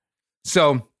funny.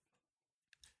 So,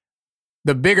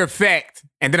 the bigger fact,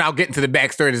 and then I'll get into the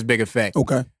backstory of this bigger fact.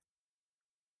 Okay.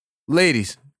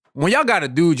 Ladies, when y'all got a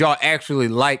dude y'all actually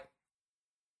like,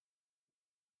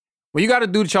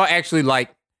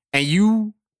 and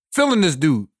you feeling this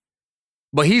dude,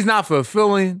 but he's not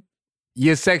fulfilling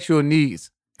your sexual needs,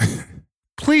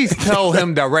 please tell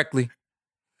him directly.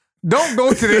 Don't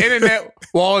go to the internet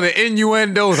with all the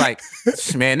innuendos like,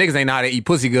 man, niggas ain't know how to eat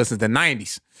pussy good since the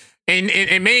 90s.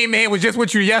 And main man was just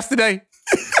with you yesterday.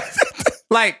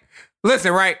 Like,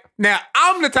 listen, right? Now,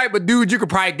 I'm the type of dude you could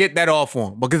probably get that off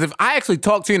on. Because if I actually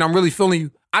talk to you and I'm really feeling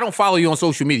you, I don't follow you on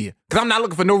social media. Because I'm not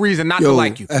looking for no reason not to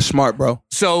like you. That's smart, bro.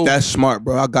 So that's smart,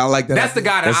 bro. I got like that. That's the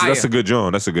guy that That's a good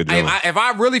joint. That's a good joint. If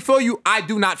I really feel you, I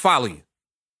do not follow you.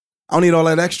 I don't need all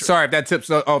that extra. Sorry if that tips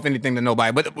off anything to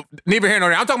nobody. But neither here nor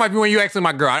there. I'm talking about when you actually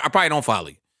my girl. I probably don't follow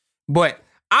you. But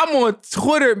I'm on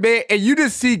Twitter, man, and you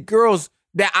just see girls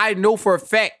that I know for a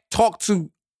fact talk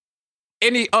to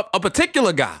a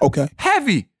particular guy. Okay.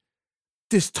 Heavy.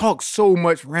 Just talk so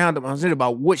much random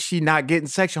about what she not getting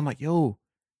sexual. I'm like, yo,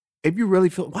 if you really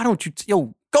feel, why don't you,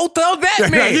 go tell that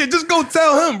man. Yeah, just go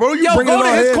tell him, bro. You Yo, bring go it to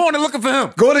on his here. corner looking for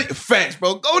him. Go to facts,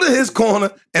 bro. Go to his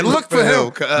corner and look for him.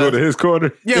 Go to his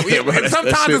corner. Yeah, bro,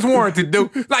 sometimes it's warranted,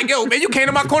 dude. Like, yo, man, you came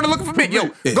to my corner looking for me. Yo,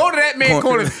 go to that man's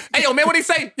corner. Hey, yo, man, what he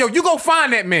say? Yo, you go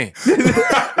find that man.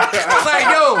 I was like,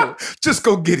 yo. Just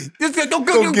go get it. Just go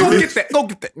get that. Go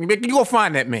get that. You go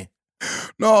find that man.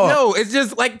 No, it's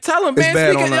just like, tell him,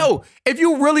 man, if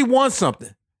you really want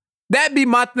something, that'd be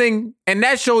my thing. And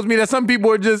that shows me that some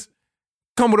people are just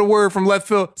come with a word from left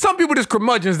field. Some people just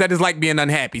curmudgeons that is like being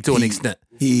unhappy to an extent.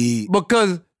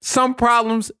 Because some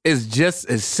problems is just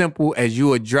as simple as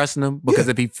you addressing them. Because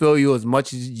if he feel you as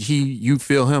much as you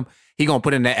feel him, he gonna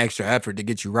put in that extra effort to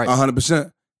get you right.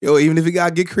 100%. Yo, even if he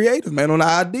gotta get creative, man, on the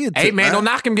idea. Hey, tip, man, don't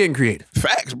knock him getting creative.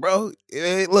 Facts, bro.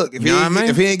 Hey, look, if You know what I mean?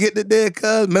 if he ain't getting it there,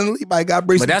 cuz mentally, he might got to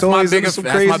bring But some that's my toys bigger, into some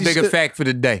that's crazy my bigger shit. fact for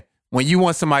the day. When you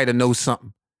want somebody to know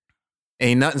something,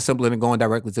 ain't nothing simpler than going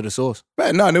directly to the source.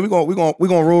 Man, no, then we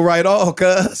gonna roll right off,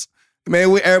 cuz. Man,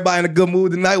 we everybody in a good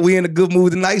mood tonight. We in a good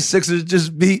mood tonight. Sixers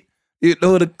just beat,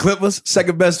 the Clippers,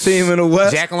 second best team in the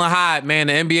West. Jacqueline Hyde, man,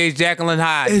 the NBA's Jacqueline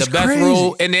Hyde, It's the best crazy.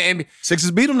 role in the NBA,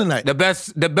 Sixers beat them tonight. the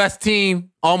best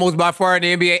team almost by far in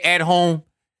the NBA at home,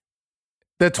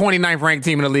 the 29th ranked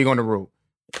team in the league on the road.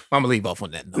 I'm gonna leave off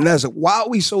on that note. And that's why are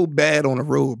we so bad on the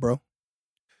road, bro?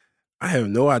 I have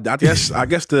no idea. I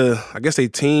guess their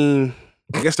team.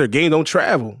 I guess their game don't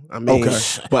travel. I mean, Okay.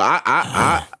 but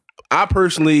I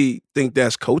personally think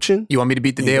that's coaching. You want me to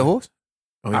beat the dead horse?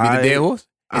 Want me to beat the dead horse?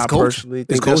 It's I coaching. personally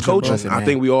think that's coaching, bro. coaching. Listen, I man.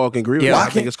 think we all can agree with Yeah, that. why I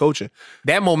think it's coaching.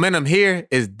 That momentum here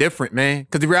is different, man.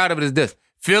 Because the reality of it is this.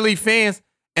 Philly fans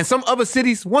and some other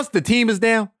cities, once the team is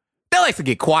down, they like to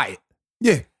get quiet.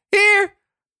 Yeah. Here,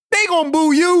 they gonna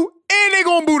boo you and they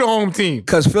gonna boo the home team.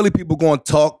 Because Philly people gonna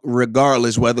talk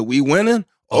regardless whether we winning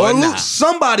or Or lose. not.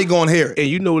 Somebody gonna hear it. And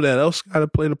you know that else got to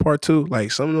play the part too.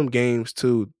 Like some of them games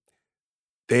too,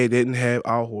 they didn't have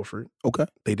Al Horford. Okay.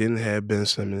 They didn't have Ben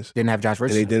Simmons. Didn't have Josh And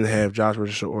they Richardson. didn't have Josh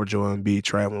Richardson or Joel Embiid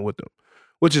traveling with them,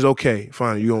 which is okay.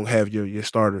 Fine, you don't have your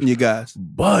starters, You guys.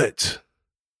 but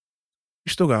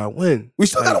you still gotta win. We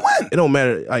still Like, gotta win. It don't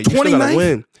matter. Like you still 29th? gotta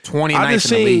win. 29th I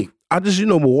just in the league. seen.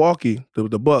 Milwaukee,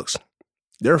 the Bucks.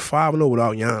 They're 5-0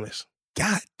 without Giannis.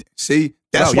 God. See,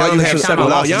 that's Without why you Giannis, have Time 7 out.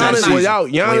 losses Without this Giannis, season. without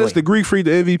Giannis, Wait. the Greek Freak,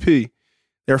 the MVP.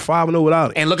 They're 5-0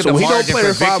 without it. And look at So the he don't margin play for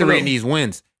at 5-0. victory in these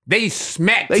wins. They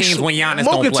smack They teams when Giannis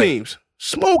smoking don't play. teams.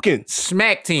 Smoking.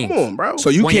 Smack teams. Come on, bro. So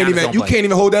you When can't Giannis even don't you play. can't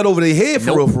even hold that over their head for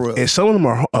Nope. real, for real. And some of them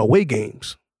are away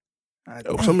games.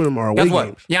 Some of them are away Guess what?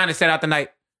 games. Giannis said out the night,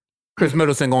 Chris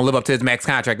Middleton gonna live up to his max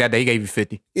contract that day. He gave you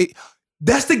 50.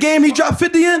 That's the game he dropped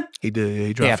 50 in? He did. Yeah,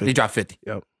 he dropped 50. He dropped 50.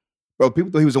 Bro,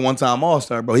 people thought he was a one-time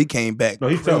All-Star, bro. He came back. No,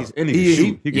 he's tough. And he He- can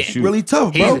shoot. He can yeah. shoot. Really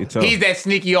tough, He's, bro. He's tough. he's that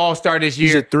sneaky all-star this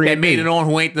He's year a 3 that and made D. it on,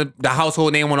 who ain't the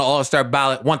household name on the all-star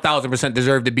ballot. 1,000%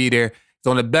 deserved to be there. He's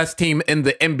on the best team in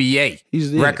the NBA,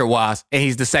 He's record-wise, and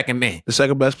he's the second man the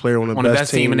second best player on the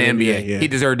best team in the NBA. Yeah, He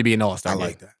deserved to be an all-star. I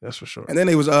like that. that's for sure. And then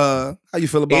they was, how you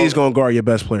feel about And he's going to guard your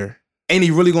best player. ain't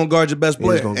he really gonna guard your best He's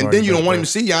player? gonna And guard then your you don't best want him to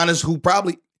see Giannis, who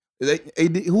probably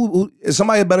who is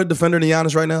somebody a better defender than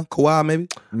Giannis right now? Kawhi, maybe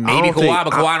Maybe I don't Kawhi, think-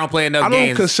 but Kawhi don't play enough I don't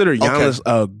games. consider Giannis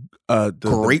the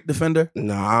great defender.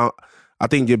 No, I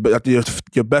think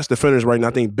your best defenders right now.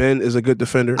 I think Ben is a good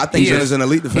defender. I think He Ben is. is an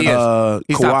elite He defender. is.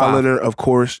 He's top Kawhi five. Leonard, of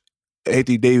course.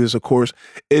 Anthony Davis, of course.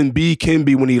 And B can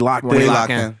be when he locked When When he he in. lock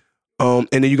lock in. in.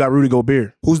 And then you got Rudy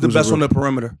Gobert. Who's the who's best a on the rookie.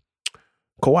 perimeter?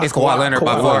 Kawhi. It's Kawhi Leonard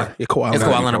by far. Yeah, Kawhi It's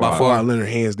Leonard. Kawhi Leonard by Kawhi far. Leonard,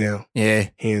 hands down. Yeah.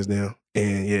 Hands down.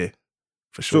 And yeah,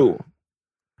 for sure. So,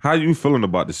 how you feeling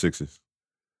about the Sixers?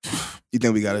 You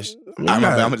think we got to? I mean, I'm you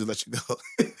gonna gotta- just let you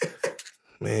go.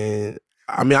 Man,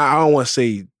 I mean, I don't want to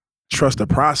say trust the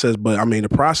process, but I mean, the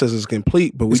process is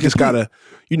complete, but we It's just complete.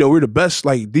 gotta, we're the best,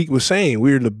 like Deke was saying,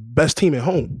 we're the best team at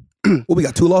home. What, we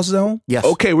got 2 losses at home? Yes.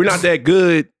 Okay, we're not that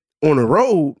good on the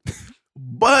road,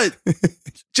 but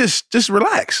just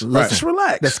relax. Listen, Just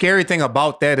relax. The scary thing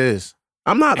about that is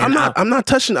I'm not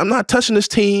touching this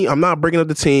team. I'm not breaking up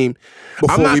the team.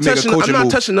 Before I'm not we make a touching coaching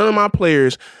move. touching none of my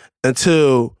players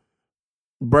until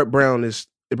Brett Brown is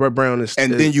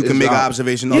And then you can make an out.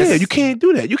 observation. Yeah, you can't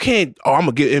do that. You can't. Oh, I'm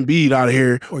gonna get Embiid out of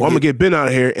here, or I'm gonna get Ben out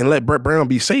of here, and let Brett Brown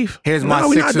be safe. here's No, my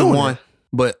we're not 6 doing and 1. that.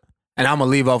 But and I'm gonna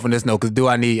leave off on this note because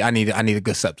I need a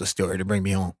good Scepter story to bring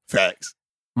me home. Facts.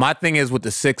 My thing is with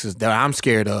the Sixers that I'm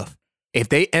scared of. If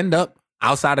they end up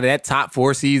outside of that top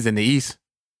 4 seeds in the East,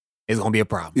 it's gonna be a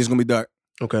problem. It's gonna be dark.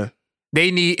 Okay.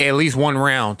 They need at least one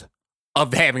round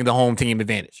of having the home team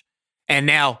advantage. And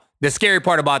now the scary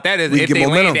part about that is We if get they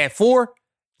momentum. land at 4,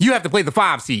 you have to play the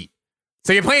 5 seed.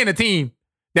 So you're playing a team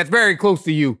that's very close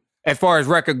to you as far as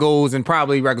record goes and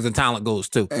probably records and talent goes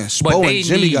too. And But Spo they and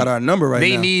Jimmy need- got our number right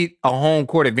they now. need a home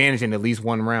court advantage in at least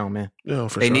one round, man. Yeah,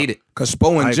 for They sure. need it. Cause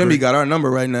Spo and I Jimmy agree. got our number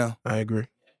right now. I agree.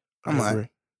 I'm I like, agree.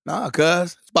 nah,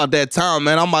 cuz it's about that time,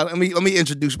 man. Let me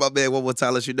introduce my man one more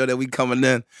time. Let you know that we coming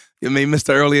in. You mean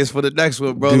Mr. Earliest for the next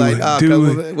one, bro? What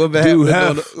been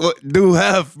happening? Do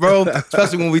have, bro.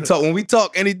 Especially when we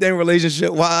talk anything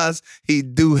relationship wise, he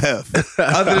do have.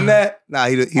 Other than that, nah.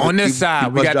 He On this he side,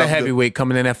 we must got the drop heavyweight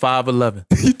coming in at 5'11".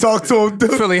 He talked to him, dude.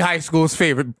 Philly High School's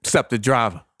favorite Scepter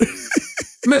driver.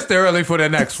 Mr. Early for the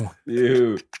next one.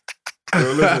 Yeah. So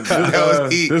listen, That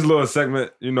was heat. this little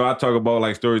segment, I talk about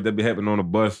like stories that be happening on the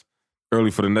bus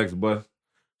early for the next bus.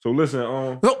 So listen,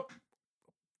 So,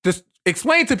 just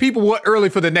Explain to people what early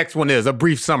for the next one is. A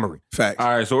brief summary. Facts. All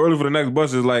right, so early for the next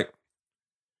bus is like,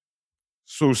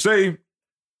 so say,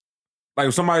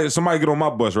 like somebody get on my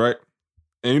bus, right?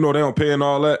 And you know they don't pay and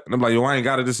all that. And I'm like, yo, I ain't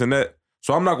got it, this and that.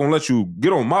 So I'm not gonna let you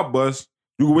get on my bus.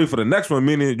 You can wait for the next one,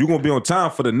 meaning you're gonna be on time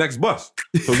for the next bus.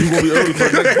 So you're gonna be early for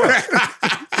the next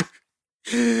bus.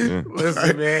 Yeah.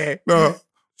 Listen, man. No.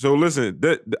 So listen,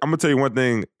 I'm gonna tell you one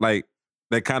thing, like,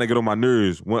 that kind of get on my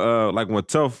nerves. When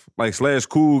tough, like /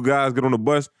 cool guys get on the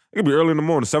bus, it could be early in the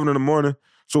morning, 7 in the morning.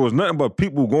 So it's nothing but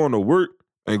people going to work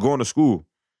and going to school.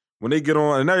 When they get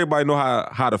on, and everybody know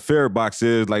how the fare box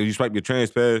is, like you swipe your trans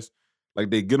pass, like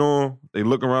they get on, they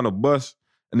look around the bus,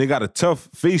 and they got a tough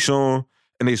face on,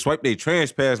 and they swipe their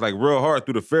trans pass like real hard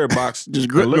through the fare box. Just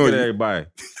and look at you. everybody.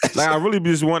 Like I really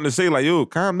be just wanting to say like, yo,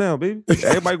 calm down, baby.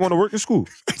 Everybody going to work and school.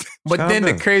 But Calm then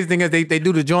down. the crazy thing is they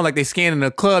do the joint like they scan in the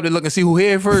club. They look and see who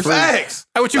here first. Facts.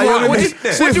 Like, what you Like, want? yo, What they-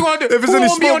 you gonna do? if it's Who any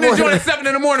gonna be on smoke this on joint it? at 7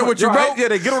 in the morning with you, Yo, bro? Yeah,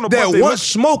 they get on the That bus. They want look,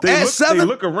 smoke they at look, 7? They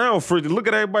look around for it. They look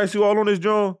at everybody, see all on this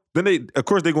joint. Then they, of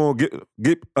course, they gonna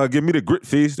give me the grit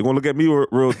face. They gonna look at me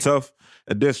real tough,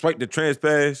 and then swipe the trans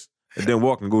pass, and then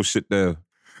walk and go sit down.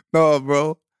 No,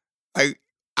 bro. Like,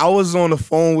 I was on the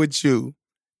phone with you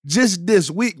just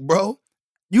this week, bro.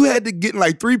 You had to get in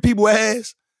like 3 people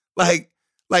ass. Like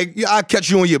yeah, I catch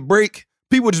you on your break.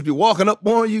 People just be walking up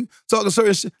on you, talking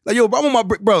certain shit. Like, yo, bro, I'm on my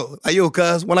break, bro. Like, yo,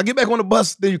 cuz, when I get back on the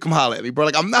bus, then you come holler at me, bro.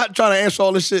 Like, I'm not trying to answer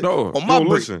all this shit No, on my break.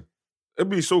 listen, it'd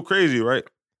be so crazy, right?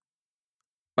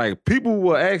 Like people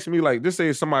will ask me, like, just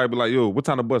say somebody be like, yo, what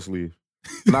time the bus leave?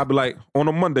 And I'd be like, on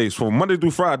a Monday, so Monday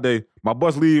through Friday, my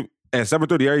bus leave at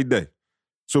 7:30 every day.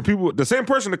 So people, the same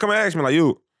person to come and ask me, like,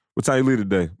 yo, what time you leave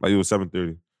today? Like, yo,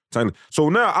 7:30. So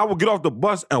now I will get off the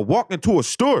bus and walk into a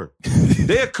store.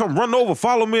 They'll come run over,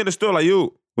 follow me in the store, like,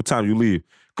 yo, what time you leave?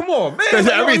 Come on, man. That's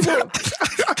Like, every yo,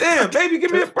 time. Damn, baby,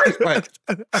 give me a break. Like,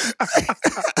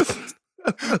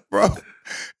 Bro,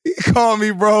 he called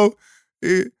me, bro.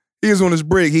 He was on his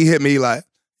break. He hit me like,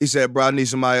 he said, bro, I need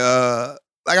somebody,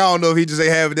 like, I don't know if he just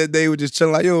ain't have it that day. We just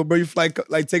chilling like, yo, bro, you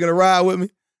like taking a ride with me?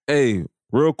 hey,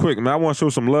 real quick, man, I want to show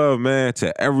some love, man,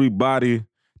 to everybody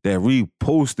that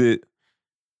reposted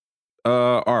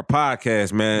our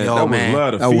podcast, man. Yo, that man. was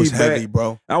love. The That feedback. was heavy,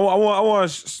 bro. I want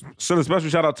to send a special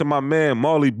shout out to my man,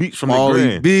 Marley Beats from the Molly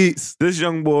Grand. Beats. This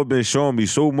young boy been showing me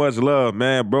so much love,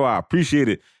 man, bro. I appreciate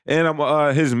it. And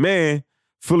I'm his man,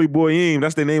 Philly Boy Eam,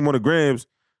 that's their name on the grams.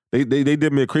 They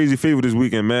did me a crazy favor this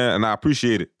weekend, man, and I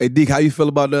appreciate it. Hey, Deke, how you feel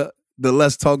about the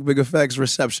Let's Talk Big Effects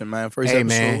reception, man? First Hey, episode.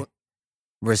 man.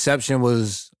 Reception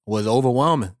was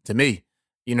overwhelming to me.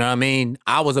 You know what I mean?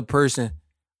 I'm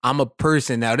a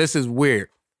person. Now, this is weird.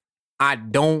 I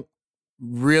don't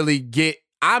really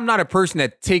I'm not a person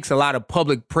that takes a lot of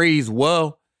public praise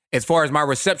well. As far as my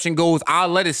reception goes, I'll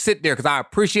let it sit there because I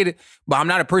appreciate it, but I'm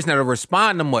not a person that'll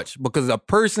respond to much because a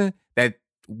person that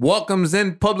welcomes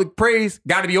in public praise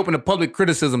got to be open to public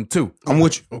criticism too. I'm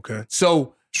with you. Okay.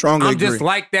 So Strongly I'm agree. just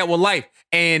like that with life.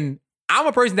 And I'm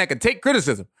a person that can take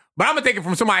criticism, but I'm going to take it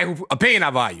from somebody whose opinion I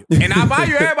value. And I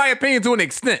value everybody's opinion to an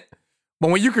extent.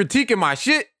 But when you critiquing my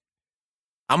shit,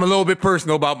 I'm a little bit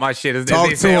personal about my shit. As Talk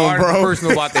they to say, him, artists are bro.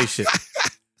 personal about their shit.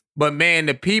 But man,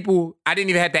 the people, I didn't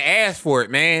even have to ask for it,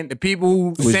 man. The people who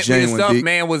was sent me the genuine, stuff, Deke.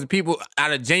 man, was the people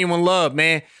out of genuine love,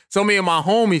 man. So many of my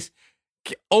homies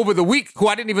over the week who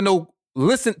I didn't even know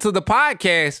listened to the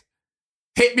podcast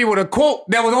hit me with a quote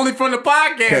that was only from the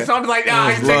podcast. So I was like, nah, I That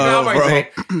ain't was checking out.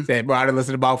 love, I said, bro, I done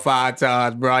listened about 5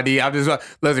 times, bro. I'm just,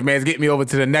 listen, man, it's getting me over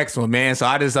to the next one, man. So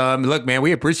I just, look, man,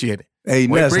 we appreciate it. Hey,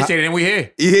 We Ness, appreciate it, and we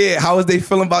here. yeah, how was they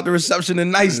feeling about the reception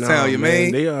in Nicetown, Nah, you man,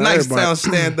 man? they, Nicetown everybody-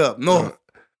 stand up. No.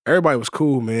 Everybody was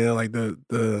cool, man. Like the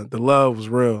love was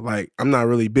real. Like I'm not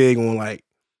really big on like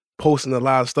posting a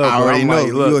lot of stuff. I but already I'm know.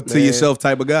 like, look, You're a to man, yourself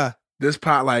type of guy. this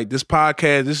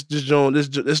podcast,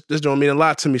 this don't mean a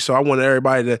lot to me. So I wanted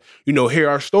everybody to, hear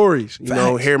our stories,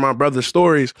 Facts. hear my brother's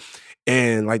stories.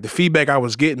 And like the feedback I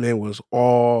was getting, man, was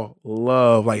all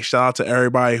love. Like shout out to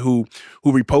everybody who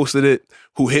reposted it,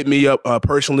 who hit me up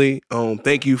personally.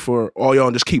 Thank you for all y'all,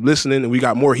 and just keep listening. And we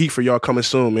got more heat for y'all coming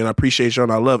soon, man. I appreciate y'all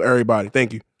and I love everybody.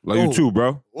 Thank you. Love you Oh. too,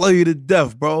 bro. Love you to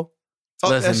death, bro.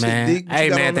 Talk Listen, that shit, man. Deke. What you Hey,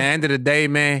 got man, on at the there? end of the day,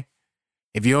 man,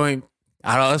 if you ain't,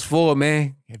 out of us four,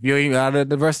 man, if you ain't, out of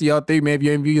the rest of y'all three, man, if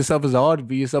you ain't view yourself as an artist,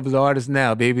 view yourself as an artist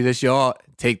now, baby. That's your art.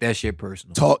 Take that shit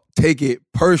personal. Take it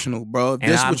personal, bro. If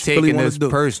And this I'm what you really taking want this to do.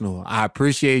 personal. I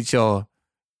appreciate y'all.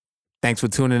 Thanks for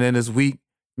tuning in this week.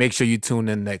 Make sure you tune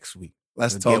in next week.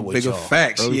 Let's Get talk with bigger y'all.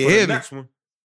 facts. Early You for the hear me? next one.